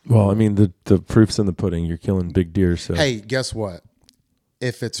 Well, the proof's in the pudding. You're killing big deer. So hey, guess what?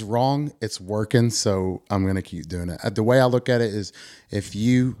 If it's wrong, it's working. So I'm going to keep doing it. The way I look at it is,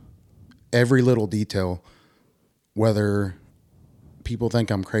 every little detail, whether people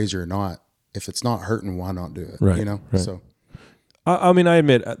think I'm crazy or not, if it's not hurting, why not do it? Right. Right. So. I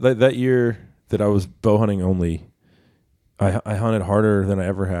admit that year that I was bow hunting only, I hunted harder than I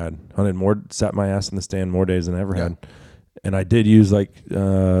ever had. Sat my ass in the stand more days than I ever had. And I did use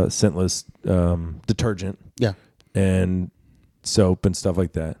scentless detergent. Yeah. And soap and stuff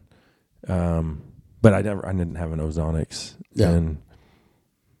like that. But I didn't have an ozonics. Yeah. And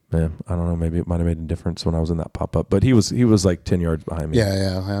man, I don't know, maybe it might have made a difference when I was in that pop up. But he was like 10 yards behind me.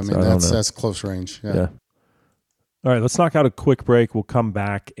 Yeah. That's close range. Yeah. All right, let's knock out a quick break. We'll come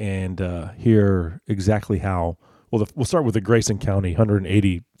back and hear exactly how. Well, we'll start with the Grayson County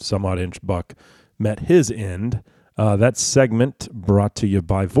 180 some odd inch buck met his end. That segment brought to you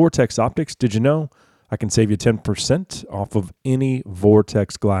by Vortex Optics. Did you know I can save you 10% off of any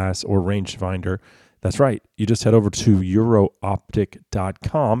Vortex glass or rangefinder? That's right. You just head over to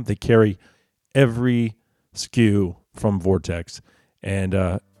eurooptic.com. They carry every SKU from Vortex. And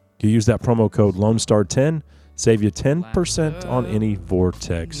you use that promo code LoneStar10. Save you 10% on any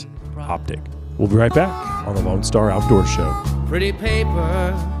Vortex optic. We'll be right back on the Lone Star Outdoor Show. Pretty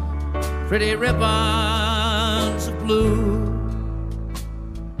paper, pretty ribbons of blue.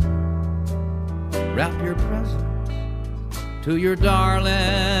 Wrap your present to your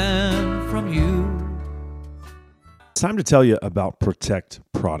darling from you. It's time to tell you about Protect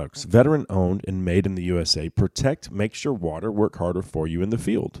products. Veteran-owned and made in the USA, Protect makes your water work harder for you in the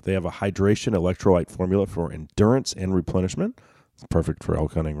field. They have a hydration electrolyte formula for endurance and replenishment. It's perfect for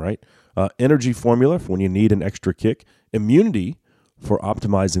elk hunting, right? Energy formula for when you need an extra kick. Immunity for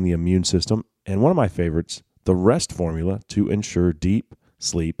optimizing the immune system. And one of my favorites, the Rest formula to ensure deep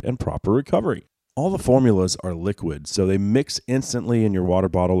sleep and proper recovery. All the formulas are liquid, so they mix instantly in your water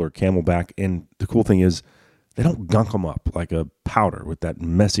bottle or Camelback. And the cool thing is, they don't gunk them up like a powder with that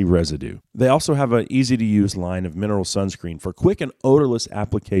messy residue. They also have an easy-to-use line of mineral sunscreen for quick and odorless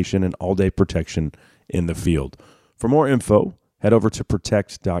application and all-day protection in the field. For more info, head over to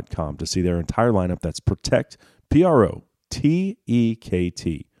protect.com to see their entire lineup. That's Protect,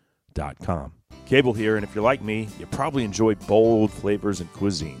 PROTEKT.com. Cable here, and if you're like me, you probably enjoy bold flavors and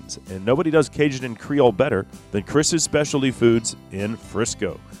cuisines. And nobody does Cajun and Creole better than Chris's Specialty Foods in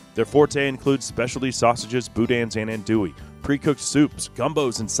Frisco. Their forte includes specialty sausages, boudins, and andouille, pre-cooked soups,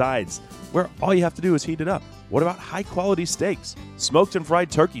 gumbos, and sides, where all you have to do is heat it up. What about high-quality steaks, smoked and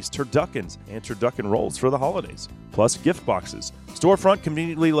fried turkeys, turduckens, and turducken rolls for the holidays, plus gift boxes. Storefront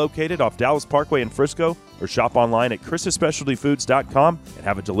conveniently located off Dallas Parkway in Frisco, or shop online at chrissspecialtyfoods.com and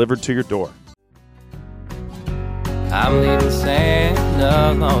have it delivered to your door. I'm leaving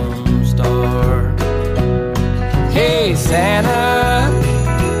Santa Lone Star. Hey, Santa,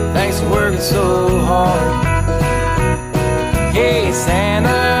 thanks for working so hard. Hey,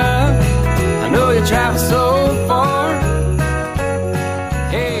 Santa, I know you travel so far.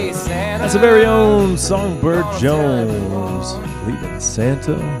 That's the very own Songbird Jones, leaving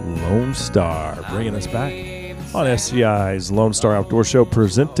Santa Lone Star, bringing us back on SCI's Lone Star Outdoor Show,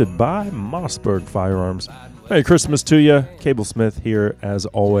 presented by Mossberg Firearms. Merry Christmas to you. Cable Smith here, as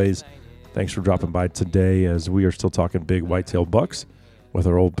always. Thanks for dropping by today, as we are still talking big whitetail bucks with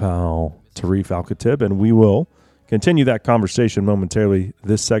our old pal Tarif Al-Khatib, and we will continue that conversation momentarily.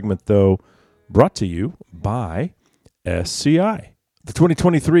 This segment, though, brought to you by SCI. The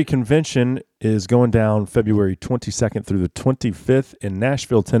 2023 convention is going down February 22nd through the 25th in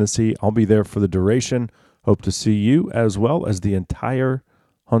Nashville, Tennessee. I'll be there for the duration. Hope to see you, as well as the entire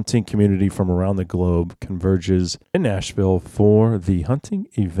hunting community from around the globe converges in Nashville for the hunting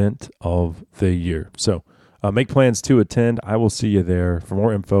event of the year. So make plans to attend. I will see you there. For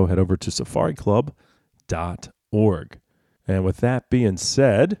more info, head over to safariclub.org. And with that being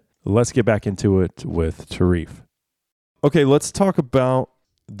said, let's get back into it with Tarif. Okay, let's talk about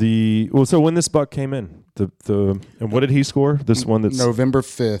so when this buck came in, and what did he score? This one that's November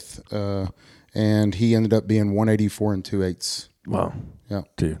 5th, and he ended up being 184 and 2/8. Wow. Yeah.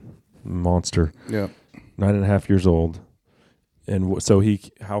 Dude, monster. Yeah. 9.5 years old. And so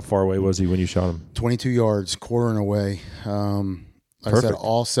how far away was he when you shot him? 22 yards, quartering away. Like I said,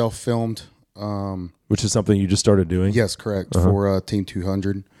 all self-filmed. Which is something you just started doing? Yes, correct, for Team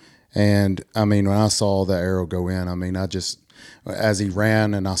 200. And, I mean, when I saw the arrow go in, I mean, as he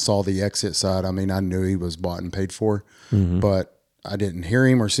ran and I saw the exit side, I mean, I knew he was bought and paid for. Mm-hmm. But I didn't hear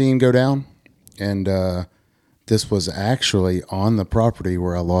him or see him go down. And this was actually on the property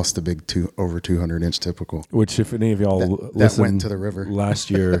where I lost the big over 200-inch typical. Which, if any of y'all that went to the river last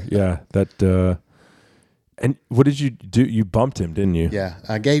year, yeah, that. And what did you do? You bumped him, didn't you? Yeah,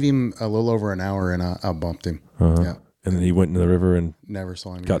 I gave him a little over an hour, and I bumped him. Yeah, and then he went into the river and never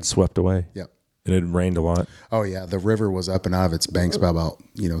saw him. Got swept away. Yep. And it rained a lot. Oh yeah, the river was up and out of its banks by about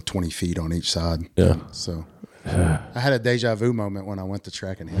 20 feet on each side. Yeah. So I had a deja vu moment when I went to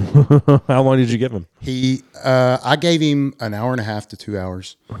tracking him. How long did you give him? I gave him an hour and a half to 2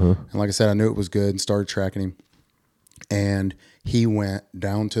 hours, and like I said, I knew it was good and started tracking him. And he went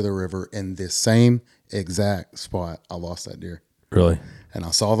down to the river in this same exact spot I lost that deer. Really? And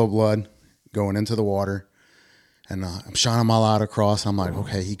I saw the blood going into the water. And I'm shining my light across. I'm like,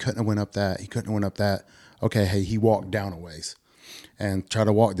 okay, he couldn't have went up that. He couldn't have went up that. Okay, hey, he walked down a ways. And tried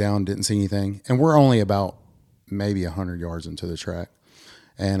to walk down, didn't see anything. And we're only about maybe 100 yards into the track.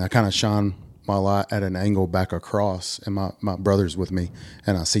 And I kind of shine my light at an angle back across. And my brother's with me.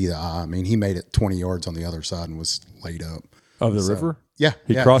 And I see the eye. I mean, he made it 20 yards on the other side and was laid up. Of the river? Yeah.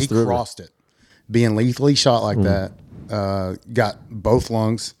 He crossed the river. He crossed it. Being lethally shot like that, got both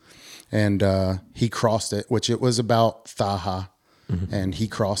lungs. And he crossed it, which it was about thigh high, and he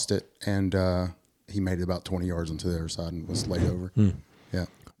crossed it, and he made it about 20 yards onto the other side and was laid over. Yeah.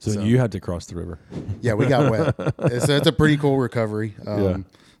 So you had to cross the river. Yeah, we got wet. It's a pretty cool recovery.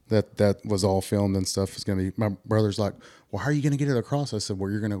 That was all filmed and stuff. It's gonna be. My brother's like, "Well, how are you gonna get it across?" I said, "Well,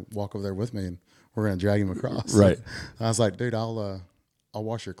 you're gonna walk over there with me, and we're gonna drag him across." Right. And I was like, "Dude, I'll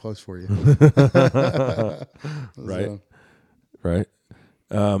wash your clothes for you." Right. So. Right.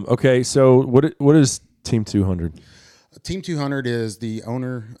 Okay, so what is Team 200? Team 200 is the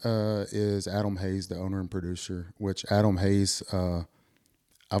owner is Adam Hayes, the owner and producer. Which Adam Hayes,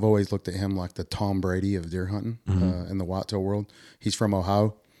 I've always looked at him like the Tom Brady of deer hunting in the whitetail world. He's from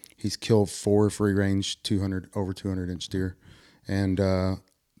Ohio. He's killed 4 free range over 200-inch deer, and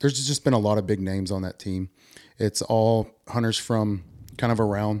there's just been a lot of big names on that team. It's all hunters from kind of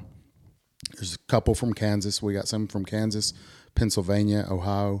around. There's a couple from Kansas. We got some from Kansas, Pennsylvania,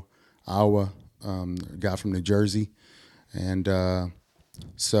 Ohio, Iowa, a guy from New Jersey. And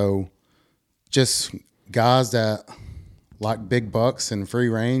so just guys that like big bucks and free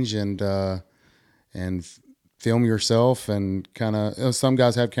range and film yourself and kind of, some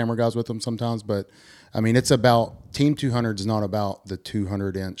guys have camera guys with them sometimes, but I mean, it's about, Team 200 is not about the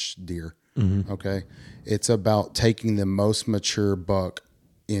 200-inch deer, okay? It's about taking the most mature buck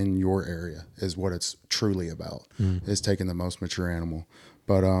in your area is what it's truly about, is taking the most mature animal.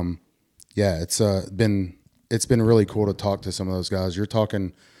 But yeah, it's been really cool to talk to some of those guys. You're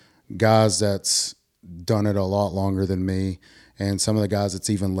talking guys that's done it a lot longer than me, and some of the guys that's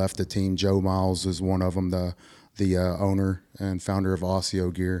even left the team. Joe Miles is one of them, the owner and founder of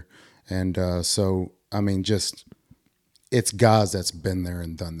Osseo Gear. And so, I mean, just it's guys that's been there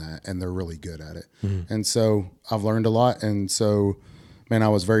and done that, and they're really good at it. And so I've learned a lot, and so man, I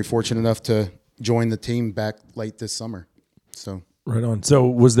was very fortunate enough to join the team back late this summer. So right on. So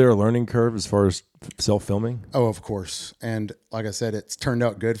was there a learning curve as far as self-filming? Oh, of course. And like I said, it's turned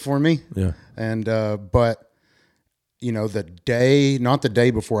out good for me. Yeah. And but not the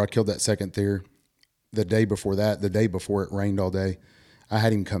day before I killed that second deer, the day before that, the day before it rained all day, I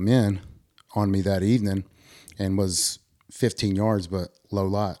had him come in on me that evening and was 15 yards, but low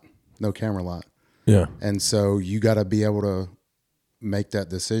light, no camera light. Yeah. And so you got to be able to make that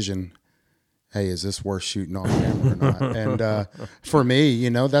decision. Hey, is this worth shooting on camera or not? And for me,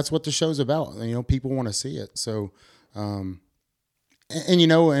 that's what the show's about. People want to see it. So, and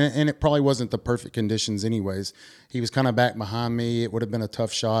it probably wasn't the perfect conditions anyways. He was kind of back behind me. It would have been a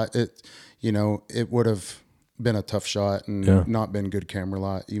tough shot. It would have been a tough shot and not been good camera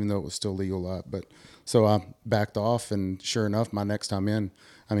light, even though it was still legal light. But so I backed off, and sure enough, my next time in,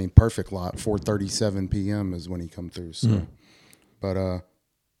 perfect light, 4:37 p.m. is when he come through. So, but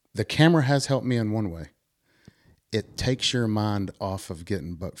the camera has helped me in one way. It takes your mind off of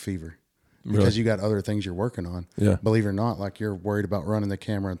getting buck fever. Because you got other things you're working on. Yeah. Believe it or not, like you're worried about running the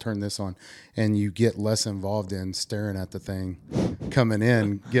camera and turn this on, and you get less involved in staring at the thing coming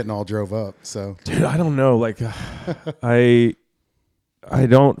in, getting all drove up. So, dude, I don't know. Like, I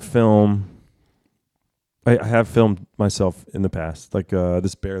don't film. I have filmed myself in the past. Like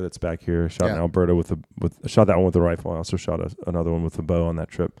this bear that's back here, shot in Alberta shot that one with a rifle. I also shot another one with a bow on that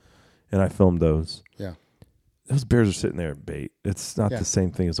trip, and I filmed those. Yeah. Those bears are sitting there at bait. It's not the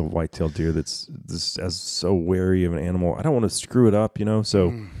same thing as a white-tailed deer that's as so wary of an animal. I don't want to screw it up, So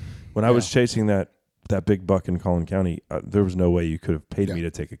when I was chasing that big buck in Collin County, there was no way you could have paid me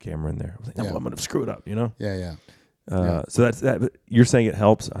to take a camera in there. I was like, no, I'm going to screw it up, So that's that. But you're saying it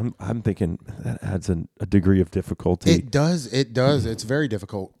helps. I'm thinking that adds a degree of difficulty. It does. It's very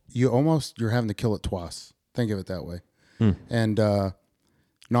difficult. You're having to kill it twice. Think of it that way. And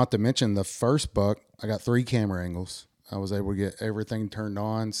not to mention the first buck, I got 3 camera angles. I was able to get everything turned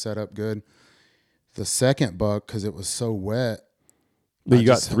on, set up good. The second buck, because it was so wet. But you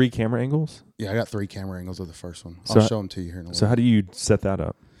got 3 camera angles? Yeah, I got 3 camera angles of the first one. I'll show them to you here in a minute. So how do you set that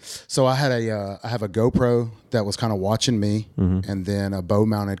up? So I had I have a GoPro that was kind of watching me, and then a bow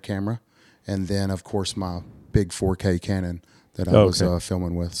mounted camera, and then of course my big 4K Canon that I was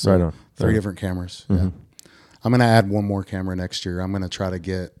filming with. So right on. 3 different cameras. Yeah. I'm going to add one more camera next year. I'm going to try to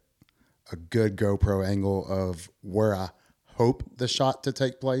get a good GoPro angle of where I hope the shot to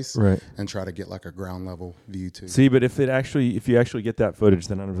take place, and try to get like a ground level view too. See, but if you actually get that footage,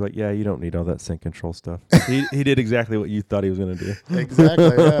 then I was like, yeah, you don't need all that sync control stuff. he did exactly what you thought he was going to do. Exactly,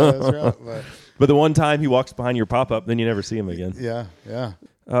 yeah, that's right. But the one time he walks behind your pop-up, then you never see him again.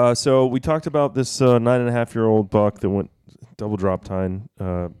 Yeah. So we talked about this 9.5-year-old buck that went double drop tine,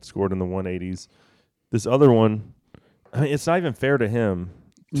 scored in the 180s. This other one, it's not even fair to him,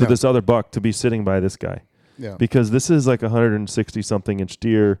 this other buck, to be sitting by this guy. Yeah. Because this is like a 160-something inch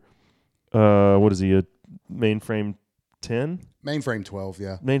deer. What is he, a mainframe 10? Mainframe 12,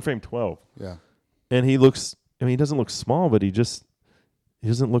 yeah. Mainframe 12. Yeah. And he doesn't look small, but he doesn't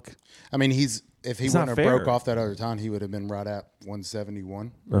look... if he wouldn't have broke off that other time, he would have been right at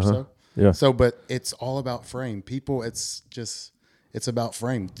 171 or so. Yeah. So, but it's all about frame. People, it's about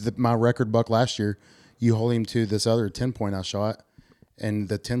frame. My record buck last year, you hold him to this other 10-point I shot, and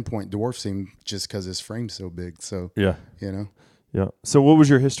the 10-point dwarfs him just because his frame's so big. So, yeah. Yeah. So what was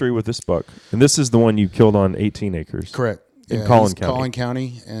your history with this buck? And this is the one you killed on 18 acres. Correct. In Collin County. Collin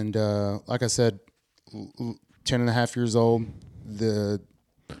County. And like I said, 10.5 years old. He's 10.5.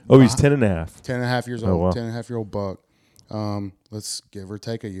 10.5 years old. Oh, wow. 10.5-year-old buck. Let's give or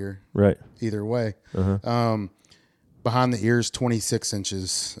take a year. Right. Either way. Behind the ears, 26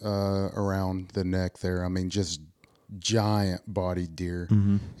 inches around the neck there. Just giant bodied deer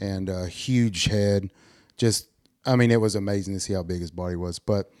and a huge head. It was amazing to see how big his body was.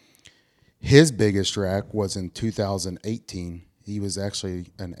 But his biggest rack was in 2018. He was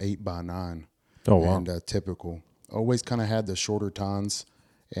actually an 8x9. Oh, wow. And typical. Always kind of had the shorter tines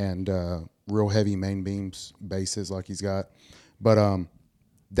and real heavy main beams bases like he's got. But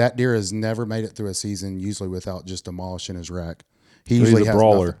that deer has never made it through a season usually without just demolishing his rack. He usually has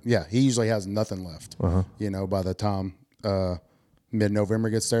brawler. He usually has nothing left. By the time mid-November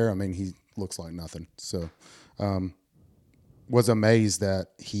gets there, he looks like nothing. So was amazed that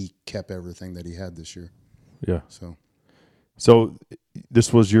he kept everything that he had this year. Yeah. So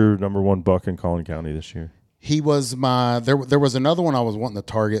this was your number one buck in Collin County this year? He was there was another one I was wanting to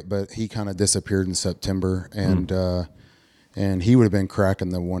target, but he kind of disappeared in September, and he would have been cracking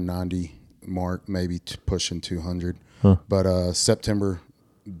the 190 mark, maybe pushing 200. But September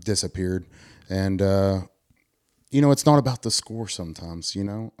disappeared, and it's not about the score sometimes.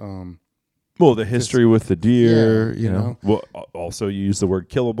 Well, the history with the deer, you know. Well, also you use the word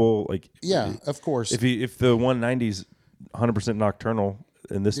killable, of course. If the 190's 100% nocturnal,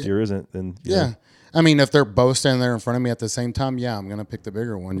 and this deer isn't, then yeah. I mean, if they're both standing there in front of me at the same time, yeah, I'm going to pick the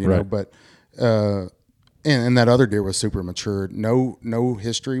bigger one, you know. But and that other deer was super mature. No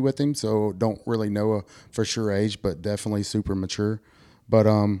history with him, so don't really know a for sure age, but definitely super mature. But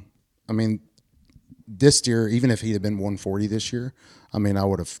I mean, this deer, even if he had been 140 this year, I mean, I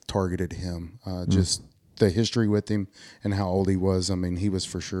would have targeted him. Just the history with him and how old he was. I mean, he was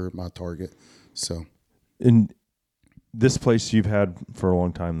for sure my target. So, in this place you've had for a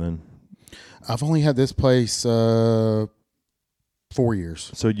long time, then. I've only had this place 4 years.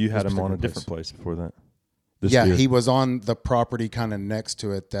 So you had him on a different place before that? Yeah, he was on the property kind of next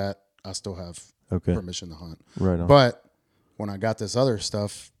to it that I still have permission to hunt. Right on. But when I got this other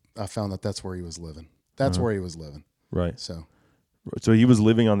stuff, I found that that's where he was living. That's where he was living. Right. So he was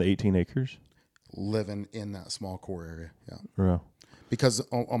living on the 18 acres? Living in that small core area, yeah. Right. Because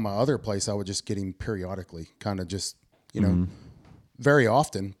on my other place, I would just get him periodically, kind of just, you know, very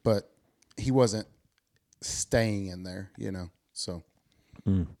often, but he wasn't staying in there, you know, so.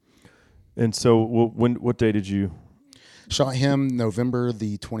 And so what day did you? Shot him November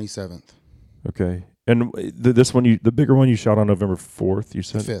the 27th. Okay. And this one, the bigger one you shot on November 4th, you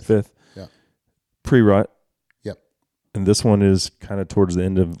said? 5th. Yeah. Pre-rut. Yep. And this one is kind of towards the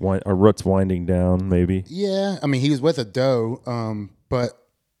end of, our rut's winding down, maybe. Yeah. I mean, he was with a doe, but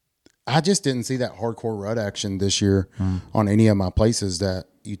I just didn't see that hardcore rut action this year on any of my places that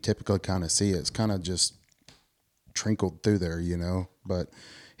you typically kind of see. It's kind of just trinkled through there, you know. But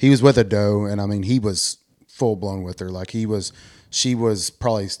he was with a doe, and I mean, he was full blown with her. Like she was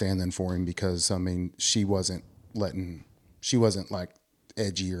probably standing for him because I mean, she wasn't like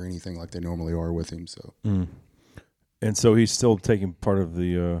edgy or anything like they normally are with him. So, and so he's still taking part of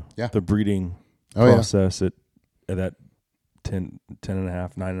the breeding process at that 10 and a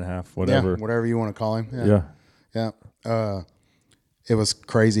half, 9.5, whatever. Yeah, whatever you want to call him. Yeah. It was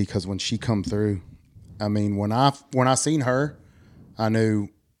crazy because when she come through, I mean, when I seen her, I knew,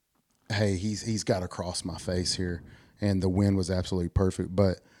 hey, he's got to cross my face here, and the wind was absolutely perfect.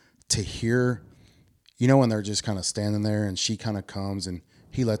 But to hear, you know, when they're just kind of standing there, and she kind of comes, and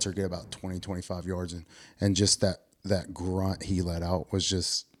he lets her get about 20, 25 yards, and just that grunt he let out was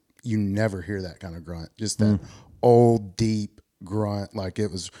just, you never hear that kind of grunt, just that old deep grunt. Like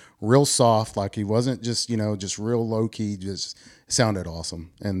it was real soft, like he wasn't just, you know, just real low key, just sounded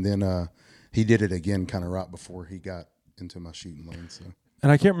awesome. And then he did it again kind of right before he got into my shooting lane. So,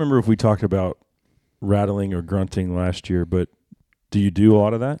 and I can't remember if we talked about rattling or grunting last year, but do you do a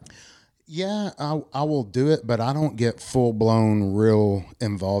lot of that? Yeah, I will do it, but I don't get full blown real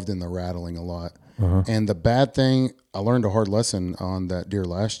involved in the rattling a lot. And the bad thing, I learned a hard lesson on that deer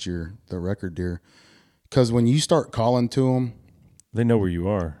last year, the record deer, because when you start calling to them, they know where you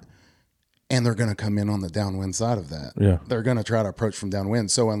are. And they're going to come in on the downwind side of that. Yeah. They're going to try to approach from downwind.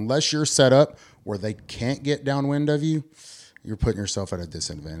 So unless you're set up where they can't get downwind of you, you're putting yourself at a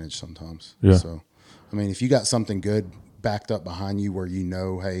disadvantage sometimes. Yeah. So, I mean, if you got something good backed up behind you where you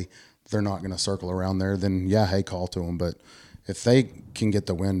know, hey, they're not going to circle around there, then yeah, hey, call to them. But if they can get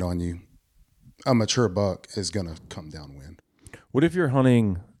the wind on you, a mature buck is going to come downwind. What if you're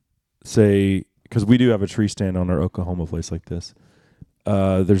hunting, say, because we do have a tree stand on our Oklahoma place like this.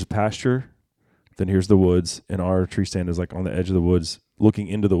 There's a pasture, then here's the woods, and our tree stand is like on the edge of the woods, looking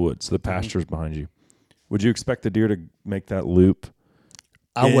into the woods. So the pasture's behind you. Would you expect the deer to make that loop?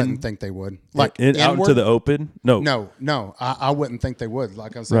 I wouldn't think they would. Like out into the open? No. I wouldn't think they would.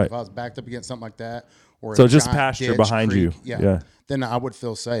 Like I said, if I was backed up against something like that, or so just pasture behind creek, you, then I would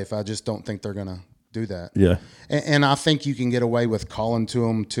feel safe. I just don't think they're gonna do that. Yeah, and I think you can get away with calling to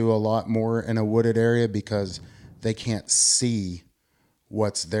them too a lot more in a wooded area because they can't see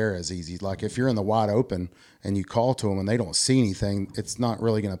what's there as easy. Like if you're in the wide open and you call to them and they don't see anything, it's not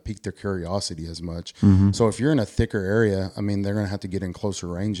really going to pique their curiosity as much. So if you're in a thicker area, I mean, they're going to have to get in closer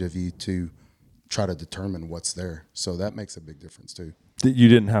range of you to try to determine what's there. So that makes a big difference too. You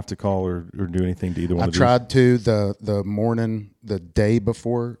didn't have to call or do anything to either one of these? I tried to the morning, the day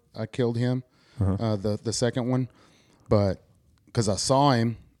before I killed him, the second one, but because I saw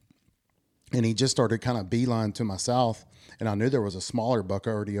him and he just started kind of beeline to my south, and I knew there was a smaller buck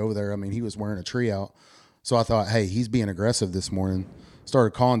already over there. I mean, he was wearing a tree out. So I thought, hey, he's being aggressive this morning.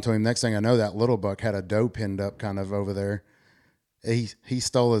 Started calling to him. Next thing I know, that little buck had a doe pinned up kind of over there. He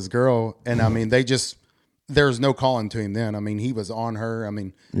stole his girl. And I mean, there's no calling to him then. I mean, he was on her. I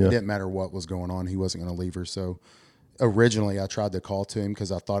mean, it didn't matter what was going on. He wasn't going to leave her. So originally I tried to call to him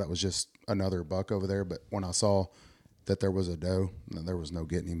because I thought it was just another buck over there. But when I saw that there was a doe, there was no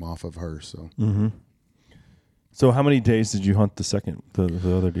getting him off of her. So. So how many days did you hunt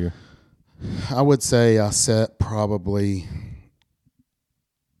the other deer? I would say I set probably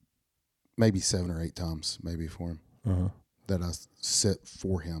maybe 7 or 8 times, maybe for him that I sit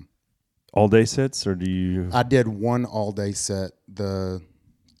for him. All day sits, or do you? I did one all day set the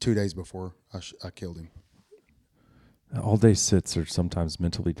 2 days before I killed him. All day sits are sometimes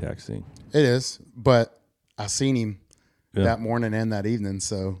mentally taxing. It is, but I seen him that morning and that evening,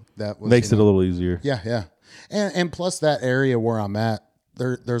 so that was, makes it a little easier. Yeah. And plus that area where I'm at,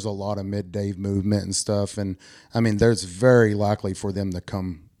 there's a lot of midday movement and stuff, and I mean there's very likely for them to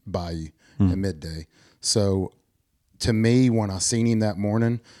come by you at midday. So to me, when I seen him that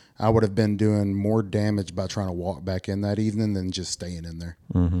morning, I would have been doing more damage by trying to walk back in that evening than just staying in there.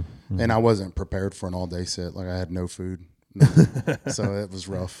 And I wasn't prepared for an all day sit. Like I had no food, so it was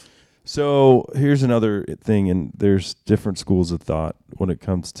rough. So here's another thing, and there's different schools of thought when it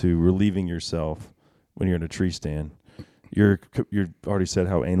comes to relieving yourself when you're in a tree stand. You're already said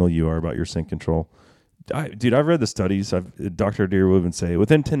how anal you are about your scent control. Dude, I've read the studies. Dr. Deere will even say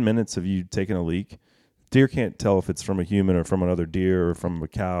within 10 minutes of you taking a leak, deer can't tell if it's from a human or from another deer or from a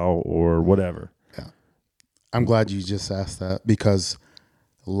cow or whatever. Yeah, I'm glad you just asked that, because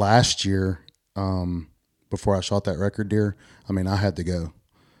last year, before I shot that record deer, I mean, I had to go.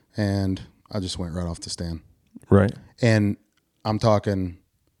 And I just went right off the stand. Right. And I'm talking,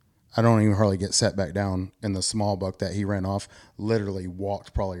 I don't even hardly get set back down. And the small buck that he ran off literally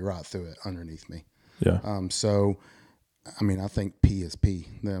walked probably right through it underneath me. Yeah. So, I mean, I think pee is pee.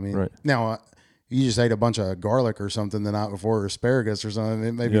 I mean, right. Now, you just ate a bunch of garlic or something the night before, or asparagus or something,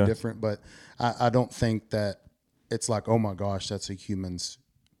 it may be different. But I don't think that it's like, oh my gosh, that's a human's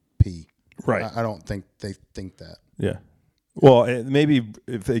pee. Right. I don't think they think that. Yeah. Well, maybe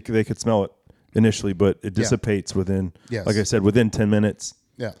if they could smell it initially, but it dissipates within, like I said, within 10 minutes.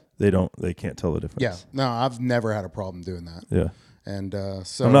 Yeah. They can't tell the difference. Yeah. No, I've never had a problem doing that. Yeah. And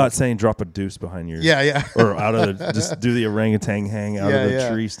so I'm not saying drop a deuce behind your or out of just do the orangutan hang out of the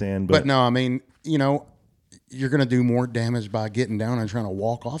tree stand. But no, I mean, you know, you're going to do more damage by getting down and trying to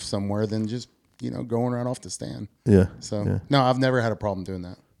walk off somewhere than just, you know, going right off the stand. Yeah. So no, I've never had a problem doing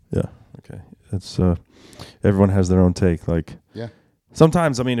that. Yeah. Okay. It's everyone has their own take. Like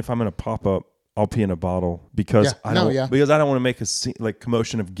sometimes, I mean, if I'm in a pop up, I'll pee in a bottle because I don't want to make a scene, like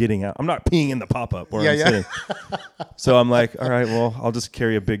commotion of getting out. I'm not peeing in the pop up where I'm sitting. So I'm like, all right, well, I'll just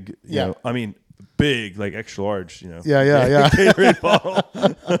carry a big, you know, I mean, big, like extra large, you know. Gatorade bottle.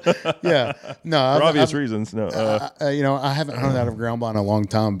 No, for obvious reasons. No, you know, I haven't hunted out of ground blind in a long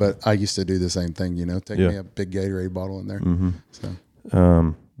time, but I used to do the same thing. You know, take me a big Gatorade bottle in there. So,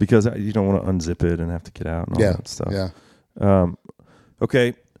 because you don't want to unzip it and have to get out and all that stuff. Yeah.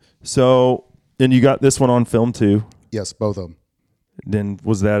 Okay, so. And you got this one on film too? Yes, both of them. Then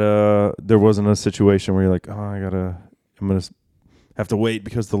was that there wasn't a situation where you're like, oh, I'm gonna have to wait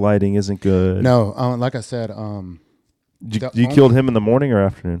because the lighting isn't good? No, like I said, you killed him in the morning or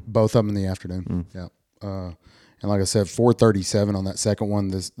afternoon? Both of them in the afternoon. Yeah. And like I said, 4:37 on that second one.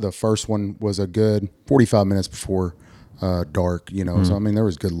 The first one was a good 45 minutes before dark. You know, so I mean there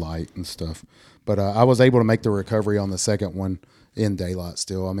was good light and stuff. But I was able to make the recovery on the second one in daylight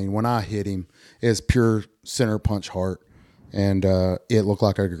still. I mean, when I hit him, it's pure center punch heart, and it looked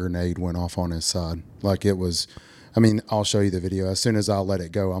like a grenade went off on his side. Like it was, I mean, I'll show you the video. As soon as I let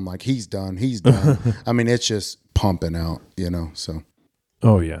it go, I'm like, he's done. I mean, it's just pumping out, you know, so.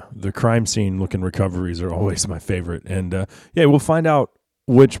 Oh, yeah. The crime scene looking recoveries are always my favorite. And, we'll find out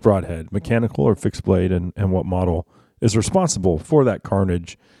which broadhead, mechanical or fixed blade, and what model is responsible for that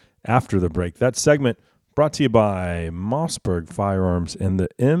carnage after the break. That segment brought to you by Mossberg Firearms and the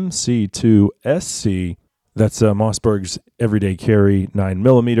MC2SC. That's Mossberg's everyday carry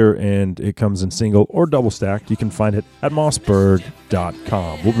 9mm, and it comes in single or double stacked. You can find it at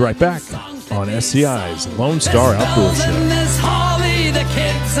mossberg.com. We'll be right back on SCI's Lone Star Outdoor Show. The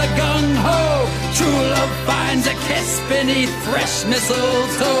kids are gung-ho. True love finds a kiss beneath fresh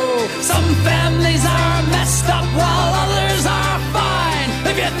mistletoe. Some families are messed up while others are fine.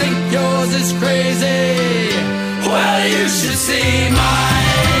 If you think yours is crazy, well, you should see mine.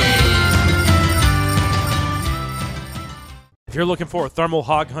 If you're looking for a thermal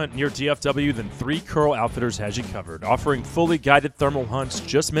hog hunt near DFW, then 3 Curl Outfitters has you covered. Offering fully guided thermal hunts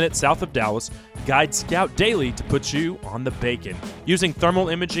just minutes south of Dallas, guides scout daily to put you on the bacon. Using thermal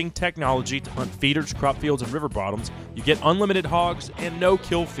imaging technology to hunt feeders, crop fields, and river bottoms, you get unlimited hogs and no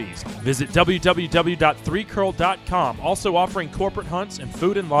kill fees. Visit www.3curl.com. Also offering corporate hunts and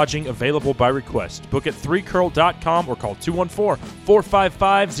food and lodging available by request. Book at 3curl.com or call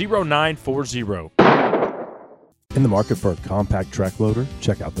 214-455-0940. In the market for a compact track loader?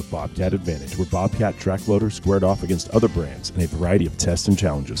 Check out the Bobcat Advantage, where Bobcat track loaders squared off against other brands in a variety of tests and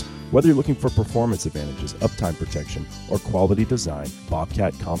challenges. Whether you're looking for performance advantages, uptime protection, or quality design,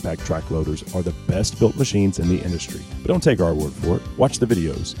 Bobcat compact track loaders are the best built machines in the industry. But don't take our word for it. Watch the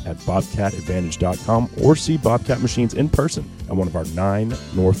videos at bobcatadvantage.com or see Bobcat machines in person at one of our 9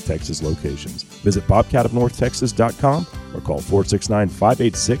 North Texas locations. Visit bobcatofnorthtexas.com or call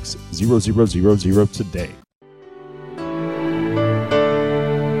 469-586-0000 today.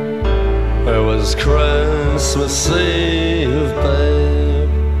 It was Christmas Eve, babe,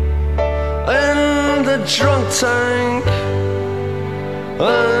 in the drunk tank.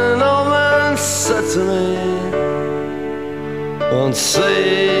 An old man said to me, won't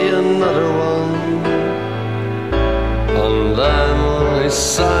see another one. And then he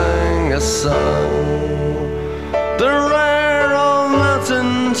sang a song, the rare old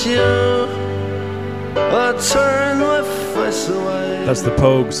mountain dew. I turned my face away. That's the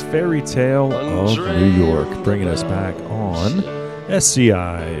Pogues Fairy Tale of New York, bringing us back on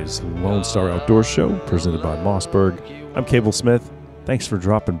SCI's Lone Star Outdoor Show, presented by Mossberg. I'm Cable Smith. Thanks for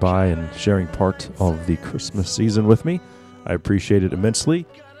dropping by and sharing part of the Christmas season with me. I appreciate it immensely.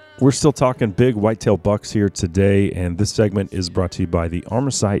 We're still talking big whitetail bucks here today, and this segment is brought to you by the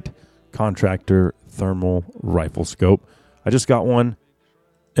Armasight Contractor Thermal Rifle Scope. I just got one,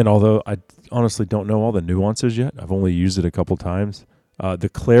 and although I honestly don't know all the nuances yet, I've only used it a couple times. The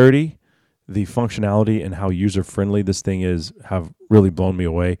clarity, the functionality, and how user-friendly this thing is have really blown me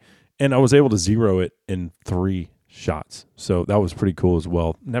away. And I was able to zero it in 3 shots. So that was pretty cool as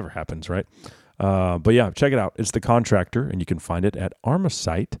well. Never happens, right? But yeah, check it out. It's the Contractor, and you can find it at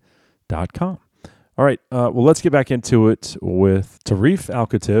armasight.com. All right, well, let's get back into it with Tarif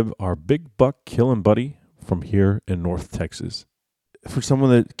Al-Khatib, our big buck killing buddy from here in North Texas. For someone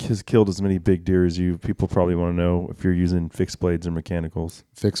that has killed as many big deer as you, people probably want to know if you're using fixed blades or mechanicals.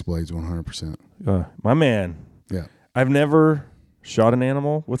 Fixed blades, 100%. My man. Yeah. I've never shot an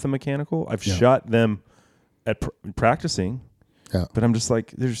animal with a mechanical. I've shot them at practicing. Yeah. But I'm just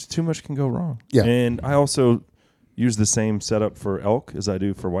like, there's too much can go wrong. Yeah. And I also use the same setup for elk as I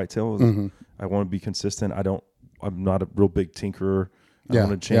do for whitetail. Mm-hmm. I want to be consistent. I'm not a real big tinkerer. I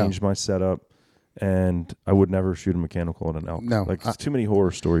want to change my setup. And I would never shoot a mechanical at an elk. No. Like, there's too many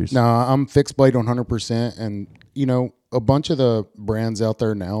horror stories. No, I'm fixed blade 100%. And, you know, a bunch of the brands out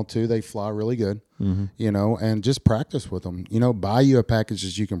there now, too, they fly really good, you know, and just practice with them. You know, buy you a package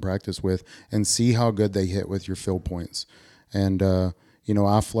that you can practice with and see how good they hit with your fill points. And, you know,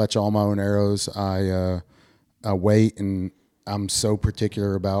 I fletch all my own arrows. I wait, and I'm so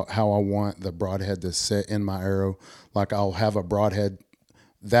particular about how I want the broadhead to sit in my arrow. Like, I'll have a broadhead.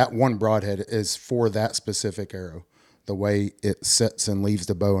 That one broadhead is for that specific arrow, the way it sets and leaves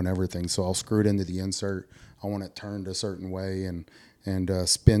the bow and everything. So I'll screw it into the insert. I want it turned a certain way and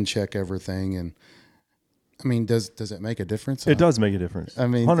spin check everything. And I mean, does it make a difference? It does make a difference. I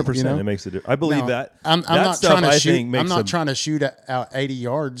mean, 100%, you know, it makes a difference. I believe that. I'm that not stuff, trying to shoot. I'm not trying to shoot out 80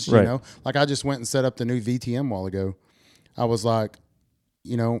 yards. You know, like I just went and set up the new VTM a while ago. I was like,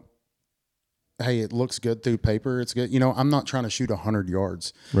 you know, hey, it looks good through paper. It's good. You know, I'm not trying to shoot 100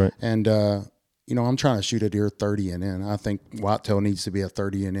 yards. Right. And, you know, I'm trying to shoot a deer 30 and in. I think whitetail needs to be a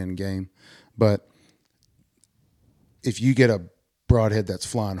 30 and in game. But if you get a broadhead that's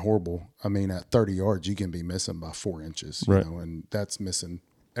flying horrible, I mean, at 30 yards, you can be missing by 4 inches, you know, and that's missing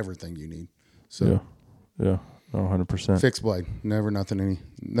everything you need. So, yeah, 100%. Fixed blade, never nothing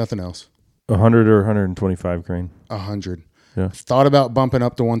else. 100 or 125 grain? 100. Yeah. Thought about bumping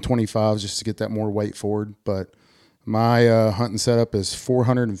up to 125 just to get that more weight forward, but my hunting setup is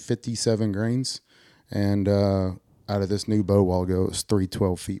 457 grains, and out of this new bow a while ago, it was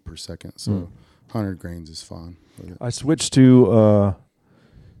 312 feet per second, so 100 grains is fine. I switched to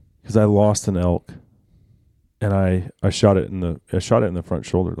because I lost an elk, and I shot it in the front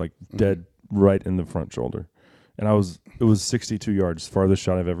shoulder, like dead right in the front shoulder, and it was 62 yards, farthest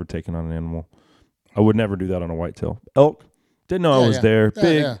shot I've ever taken on an animal. I would never do that on a whitetail. Elk. Didn't know I was there.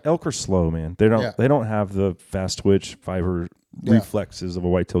 Big elk are slow, man. They don't have the fast twitch fiber reflexes of a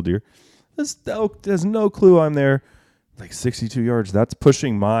whitetail deer. This elk has no clue I'm there. Like 62 yards. That's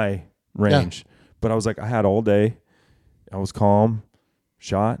pushing my range. Yeah. But I was like, I had all day. I was calm.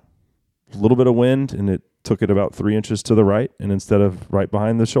 Shot. A little bit of wind, and it took it about 3 inches to the right. And instead of right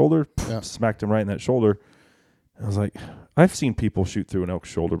behind the shoulder, smacked him right in that shoulder. I was like, I've seen people shoot through an elk's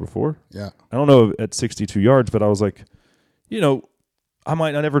shoulder before. Yeah. I don't know at 62 yards, but I was like, you know, I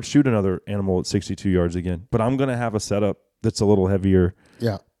might not ever shoot another animal at 62 yards again, but I'm going to have a setup that's a little heavier.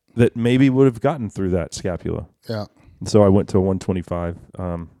 Yeah. That maybe would have gotten through that scapula. Yeah. And so I went to 125.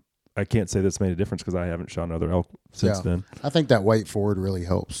 I can't say that's made a difference because I haven't shot another elk since then. I think that weight forward really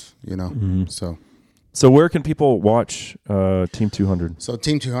helps, So where can people watch Team 200? So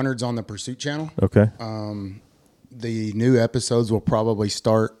Team 200's on the Pursuit channel. Okay. The new episodes will probably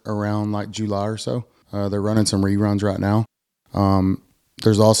start around like July or so. They're running some reruns right now.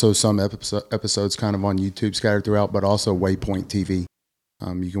 There's also some episodes kind of on YouTube scattered throughout, but also Waypoint TV.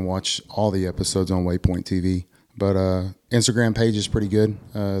 You can watch all the episodes on Waypoint TV. But Instagram page is pretty good.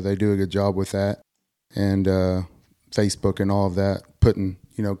 They do a good job with that. And Facebook and all of that, putting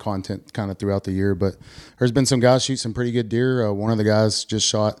content kind of throughout the year. But there's been some guys shoot some pretty good deer. One of the guys just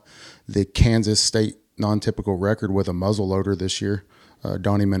shot the Kansas State non-typical record with a muzzle loader this year.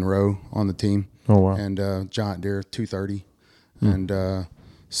 Donnie Monroe on the team. Oh, wow. And giant deer, 230. And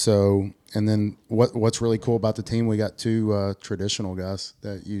and then what's really cool about the team, we got two traditional guys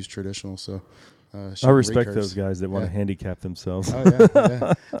that use traditional. So I respect those guys that want to handicap themselves. Oh,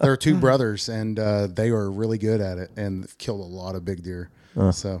 yeah. They're two brothers, and they are really good at it and killed a lot of big deer.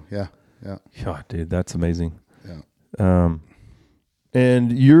 So, yeah. God, dude, that's amazing. Yeah.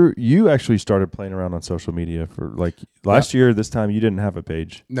 And you actually started playing around on social media for like last year. This time you didn't have a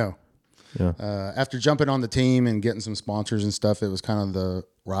page. No. Yeah. After jumping on the team and getting some sponsors and stuff, it was kind of the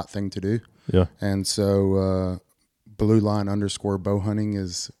right thing to do. Yeah. And so _bow hunting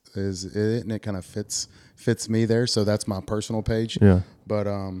is it, and it kind of fits me there. So that's my personal page. Yeah. But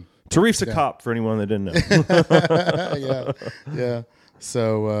Tarif's a cop for anyone that didn't know. Yeah.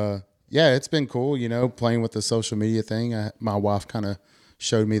 So it's been cool, playing with the social media thing. My wife kind of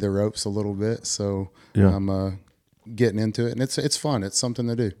showed me the ropes a little bit, so I'm getting into it, and it's fun. It's something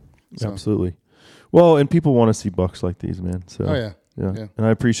to do. So. Absolutely. Well, and people want to see bucks like these, man. So yeah. And I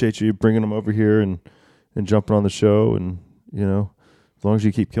appreciate you bringing them over here and jumping on the show, and as long as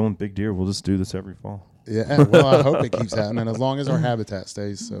you keep killing big deer, we'll just do this every fall. Yeah, well, I hope it keeps happening as long as our habitat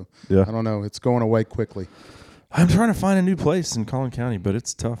stays. So yeah. I don't know, it's going away quickly. I'm trying to find a new place in Collin County, but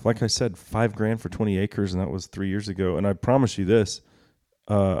it's tough. Like I said, $5,000 for 20 acres, and that was 3 years ago. And I promise you this,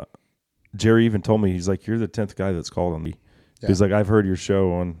 Jerry even told me, he's like, you're the 10th guy that's called on me. Yeah. He's like, I've heard your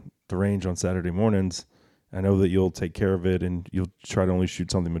show on the range on Saturday mornings. I know that you'll take care of it and you'll try to only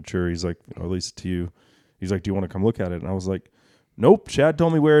shoot something mature. He's like, or at least to you. He's like, do you want to come look at it? And I was like, nope. Chad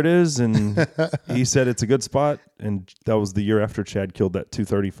told me where it is, and he said it's a good spot. And that was the year after Chad killed that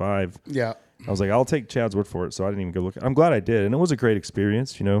 235. Yeah. I was like, I'll take Chad's word for it. So I didn't even go look. I'm glad I did. And it was a great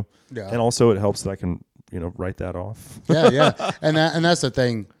experience, Yeah. And also it helps that I can, write that off. Yeah. And that's the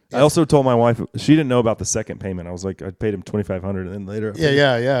thing. I also told my wife, she didn't know about the second payment. I was like, I paid him $2,500, and then later.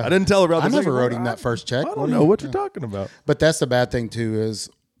 Yeah. I didn't tell her about I the never wrote him that first check. I don't know what you're talking about. But that's the bad thing too, is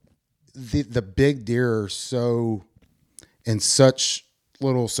the big deer are so in such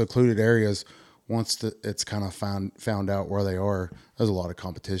little secluded areas. Once it's kind of found out where they are, there's a lot of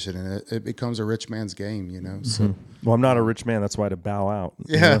competition, and it becomes a rich man's game, So, well, I'm not a rich man. That's why I had to bow out.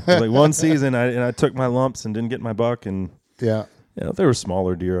 Yeah, like one season, I took my lumps and didn't get my buck, and if there were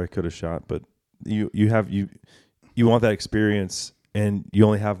smaller deer I could have shot, but you want that experience, and you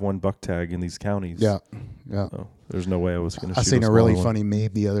only have one buck tag in these counties. Yeah. So there's no way I was going to. I seen a really funny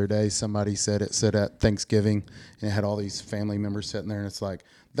meme the other day. Somebody said at Thanksgiving, and it had all these family members sitting there, and it's like,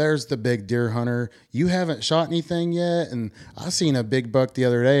 there's the big deer hunter. You haven't shot anything yet, and I seen a big buck the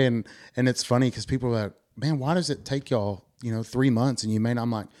other day, and it's funny because people are like, man, why does it take y'all 3 months? And I'm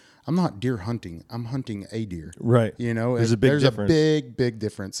like, I'm not deer hunting. I'm hunting a deer. Right. There's a big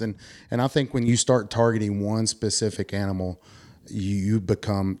difference. And I think when you start targeting one specific animal, you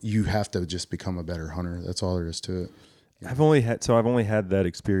have to just become a better hunter. That's all there is to it. I've only had that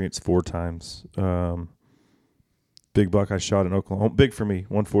experience 4 times. Big buck I shot in Oklahoma. Big for me,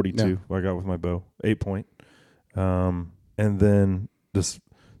 142. Yeah. I got with my bow, 8-point. And then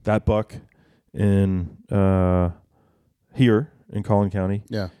that buck in here in Collin County.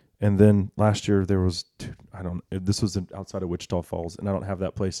 Yeah. And then last year there was, this was outside of Wichita Falls, and I don't have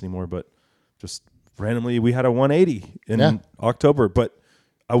that place anymore, but just randomly we had a 180 in October, but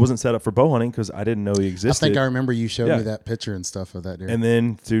I wasn't set up for bow hunting because I didn't know he existed. I think I remember you showed me that picture and stuff of that deer. And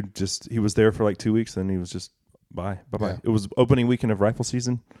then, dude, he was there for like 2 weeks, and he was just bye. Yeah. It was opening weekend of rifle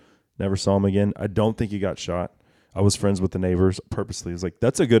season. Never saw him again. I don't think he got shot. I was friends with the neighbors purposely. It's like,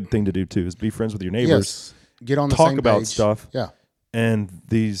 that's a good thing to do too, is be friends with your neighbors. Yes. Get on the same page. Talk about stuff. Yeah. And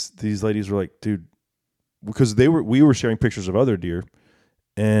these ladies were like, dude, because we were sharing pictures of other deer,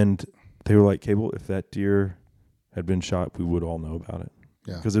 and they were like, Cable, if that deer had been shot, we would all know about it.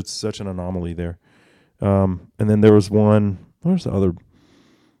 Yeah. Because it's such an anomaly there. And then there was one. Where's the other?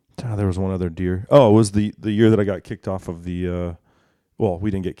 There was one other deer. Oh, it was the year that I got kicked off of the. Well,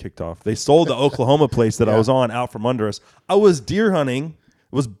 we didn't get kicked off. They sold the Oklahoma place that I was on out from under us. I was deer hunting.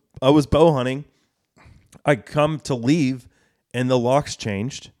 I was bow hunting. I come to leave, and the locks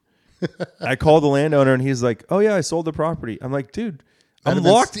changed. I called the landowner, and he's like, "Oh yeah, I sold the property." I'm like, "Dude, I'm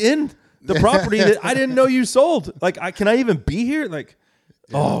locked in the property that I didn't know you sold. Like, can I even be here?" Like,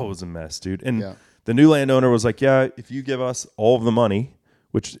 it was a mess, dude. And the new landowner was like, "Yeah, if you give us all of the money."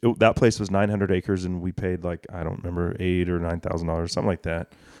 Which that place was 900 acres, and we paid like, I don't remember, $8,000 or $9,000, something like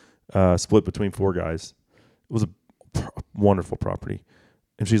that, split between 4 guys. It was a wonderful property.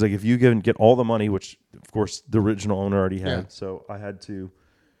 And she's like, if you get all the money, which of course the original owner already had, so I had to.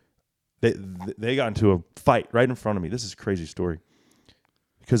 They got into a fight right in front of me. This is a crazy story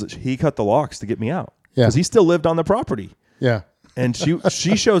because he cut the locks to get me out because he still lived on the property. Yeah, and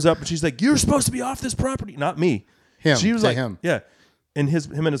she shows up and she's like, "You're supposed to be off this property, not me." She was like, him. "Yeah." And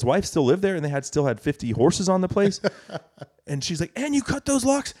him and his wife still lived there, and they still had 50 horses on the place. And she's like, "And you cut those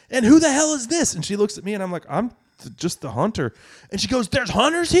locks? And who the hell is this?" And she looks at me, and I'm like, "I'm just the hunter." And she goes, "There's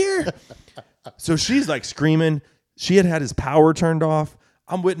hunters here?" So she's like screaming. She had his power turned off.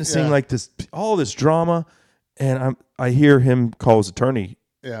 I'm witnessing like all this drama, and I hear him call his attorney.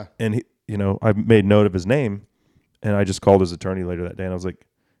 Yeah. And I made note of his name, and I just called his attorney later that day, and I was like,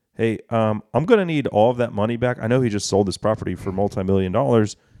 "Hey, I'm going to need all of that money back. I know he just sold this property for multi-million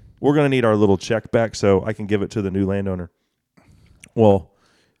dollars. We're going to need our little check back so I can give it to the new landowner." Well,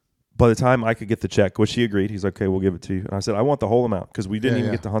 by the time I could get the check, which he agreed, he's like, "Okay, we'll give it to you." And I said, "I want the whole amount," because we didn't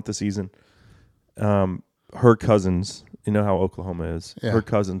even get to hunt the season. Her cousins, you know how Oklahoma is. Yeah. Her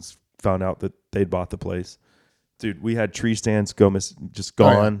cousins found out that they'd bought the place. Dude, we had tree stands just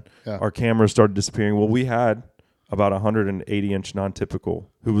gone. Oh, yeah. Our cameras started disappearing. Well, we had about 180-inch non-typical,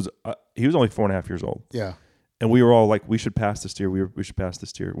 who was he was only 4.5 years old. Yeah. And we were all like, we should pass this deer. We should pass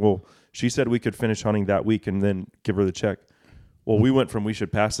this deer. Well, she said we could finish hunting that week and then give her the check. Well, we went from we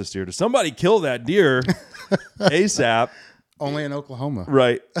should pass this deer to somebody kill that deer ASAP. Only in Oklahoma.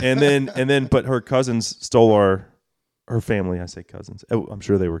 Right. And then but her cousins stole her family, I say cousins. Oh, I'm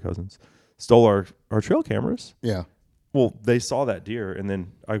sure they were cousins. Stole our trail cameras. Yeah. Well, they saw that deer, and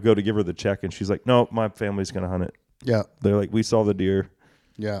then I go to give her the check, and she's like, "No, my family's going to hunt it." Yeah. They're like, "We saw the deer."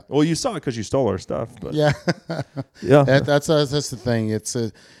 Yeah. Well, you saw it because you stole our stuff. But yeah. Yeah. That's the thing.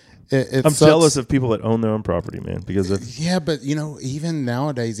 I'm jealous of people that own their own property, man. Because yeah, but even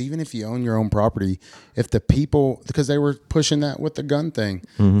nowadays, even if you own your own property, if the people, because they were pushing that with the gun thing,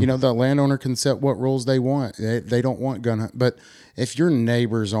 the landowner can set what rules they want. They don't want gun hunt, but if your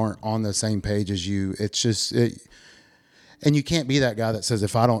neighbors aren't on the same page as you, it's just and you can't be that guy that says,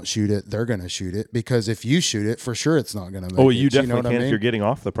 if I don't shoot it, they're going to shoot it. Because if you shoot it, for sure it's not going to make it. Oh, you definitely know can if you're getting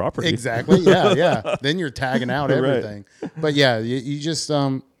off the property. Exactly. Yeah. Then you're tagging out everything. Right. But yeah, you just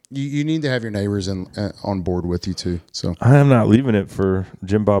you need to have your neighbors on board with you too. So I am not leaving it for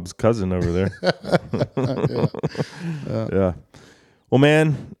Jim Bob's cousin over there. Yeah. Well,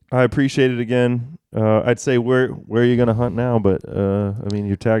 man, I appreciate it again. I'd say where are you going to hunt now? But I mean,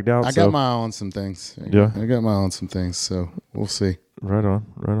 you're tagged out. I got my eye on some things. Yeah, I got my eye on some things. So we'll see. Right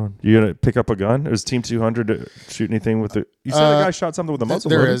on. You gonna pick up a gun? Is Team 200 to shoot anything with it? You said a guy shot something with a muzzle.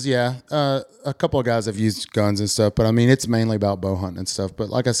 There is, yeah. A couple of guys have used guns and stuff, but I mean, it's mainly about bow hunting and stuff. But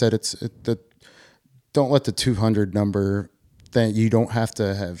like I said, don't let the 200 number thing. You don't have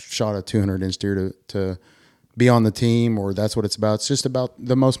to have shot a 200-inch deer to be on the team, or that's what it's about. It's just about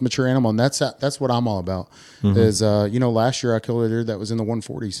the most mature animal, and that's what I'm all about. Is last year I killed a deer that was in the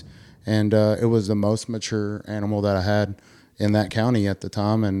 140s, and it was the most mature animal that I had in that county at the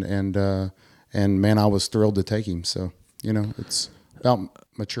time, and man, I was thrilled to take him. So it's about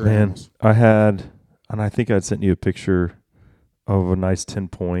mature animals. I think I'd sent you a picture of a nice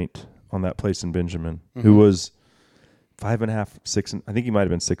 10-point on that place in Benjamin, who was 5.5, 6. I think he might have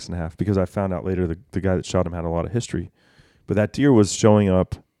been 6.5 because I found out later the guy that shot him had a lot of history. But that deer was showing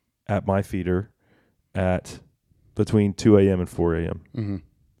up at my feeder at between 2 a.m. and 4 a.m.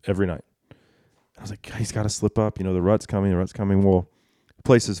 Every night. I was like, he's got to slip up. The rut's coming. Well, the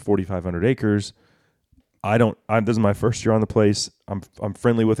place is 4,500 acres. This is my first year on the place. I'm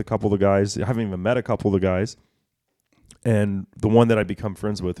friendly with a couple of the guys. I haven't even met a couple of the guys. And the one that I become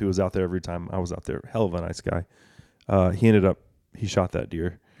friends with, who was out there every time I was out there, hell of a nice guy. He shot that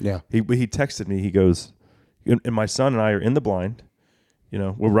deer. Yeah. He texted me. He goes, and my son and I are in the blind.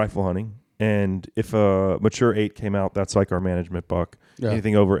 We're rifle hunting. And if a mature 8 came out, that's like our management buck. Yeah.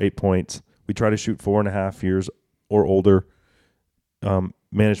 Anything over 8 points. We try to shoot 4.5 years or older.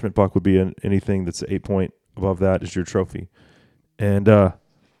 Management buck would be anything that's 8 point above that is your trophy. And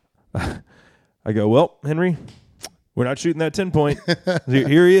I go, well, Henry, we're not shooting that 10 point.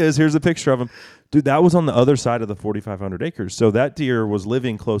 Here he is. Here's a picture of him. Dude, that was on the other side of the 4,500 acres. So that deer was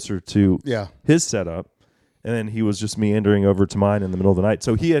living closer to his setup. And then he was just meandering over to mine in the middle of the night.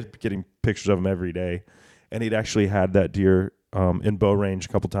 So he had getting pictures of him every day. And he'd actually had that deer in bow range a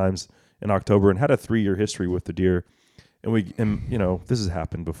couple times in October and had a 3-year history with the deer. And you know, this has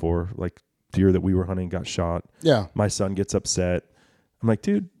happened before. Like deer that we were hunting got shot. Yeah. My son gets upset. I'm like,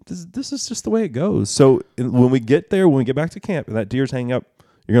 dude, this is just the way it goes. So when we get there, when we get back to camp and that deer's hanging up,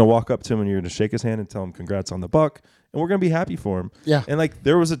 you're going to walk up to him and you're going to shake his hand and tell him congrats on the buck. And we're going to be happy for him. Yeah. And like,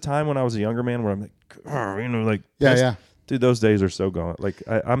 there was a time when I was a younger man where I'm like, oh, you know, like, yeah. Dude, those days are so gone. Like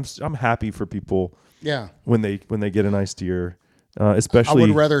I'm happy for people. Yeah. When they get a nice deer, especially. I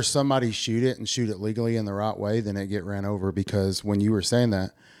would rather somebody shoot it legally in the right way than it get ran over, because when you were saying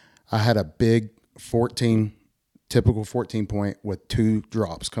that, I had a big typical 14 point with 2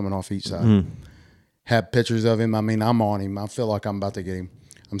 drops coming off each side. Mm. Had pictures of him. I mean, I'm on him. I feel like I'm about to get him.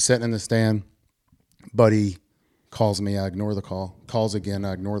 I'm sitting in the stand. Buddy calls me. I ignore the call. Calls again.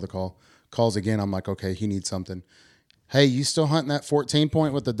 I ignore the call. Calls again. I'm like, okay, he needs something. Hey, you still hunting that 14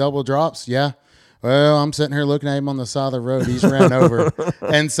 point with the double drops? Yeah. Well, I'm sitting here looking at him on the side of the road. He's ran over.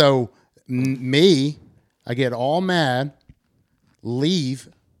 And so I get all mad, leave,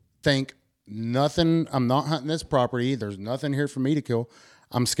 think nothing. I'm not hunting this property. There's nothing here for me to kill.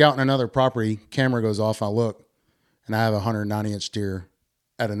 I'm scouting another property. Camera goes off. I look, and I have a 190-inch deer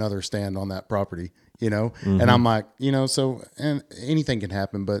at another stand on that property, you know? Mm-hmm. And I'm like, you know, so and anything can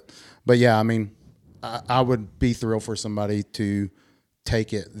happen. But yeah, I mean, I would be thrilled for somebody to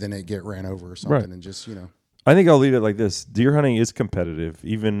take it than it get ran over or something. Right. And just, you know. I think I'll leave it like this. Deer hunting is competitive,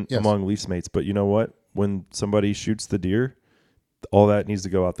 even among lease mates. But you know what? When somebody shoots the deer, all that needs to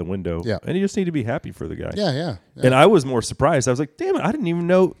go out the window. Yeah. And you just need to be happy for the guy. Yeah. And I was more surprised. I was like, damn it, I didn't even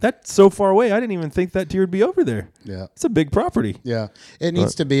know that's so far away. I didn't even think that deer would be over there. Yeah. It's a big property. Yeah. It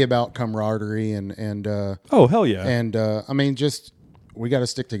needs to be about camaraderie and oh, hell yeah. And I mean, just we got to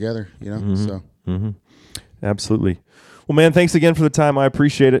stick together, you know? Mm-hmm. So. Mm-hmm. Absolutely. Well, man, thanks again for the time. I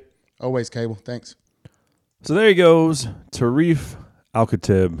appreciate it. Always, Cable. Thanks. So there he goes, Tarif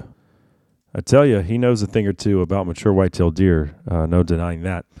Al-Khatib. I tell you, he knows a thing or two about mature whitetail deer. No denying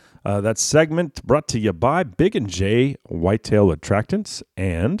that. That segment brought to you by Big and J Whitetail Attractants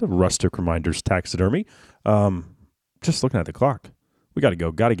and Rustic Reminders Taxidermy. Just looking at the clock. We got to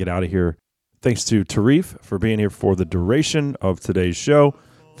go. Got to get out of here. Thanks to Tarif for being here for the duration of today's show.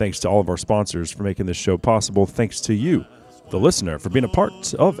 Thanks to all of our sponsors for making this show possible. Thanks to you, the listener, for being a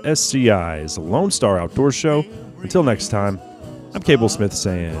part of SCI's Lone Star Outdoor Show. Until next time, I'm Cable Smith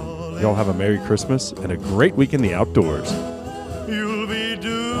saying, y'all have a Merry Christmas and a great week in the outdoors. You'll be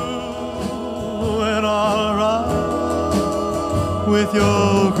doing all right with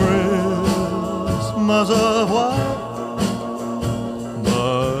your Christmas of white,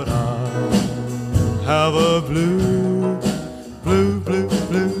 but I have a blue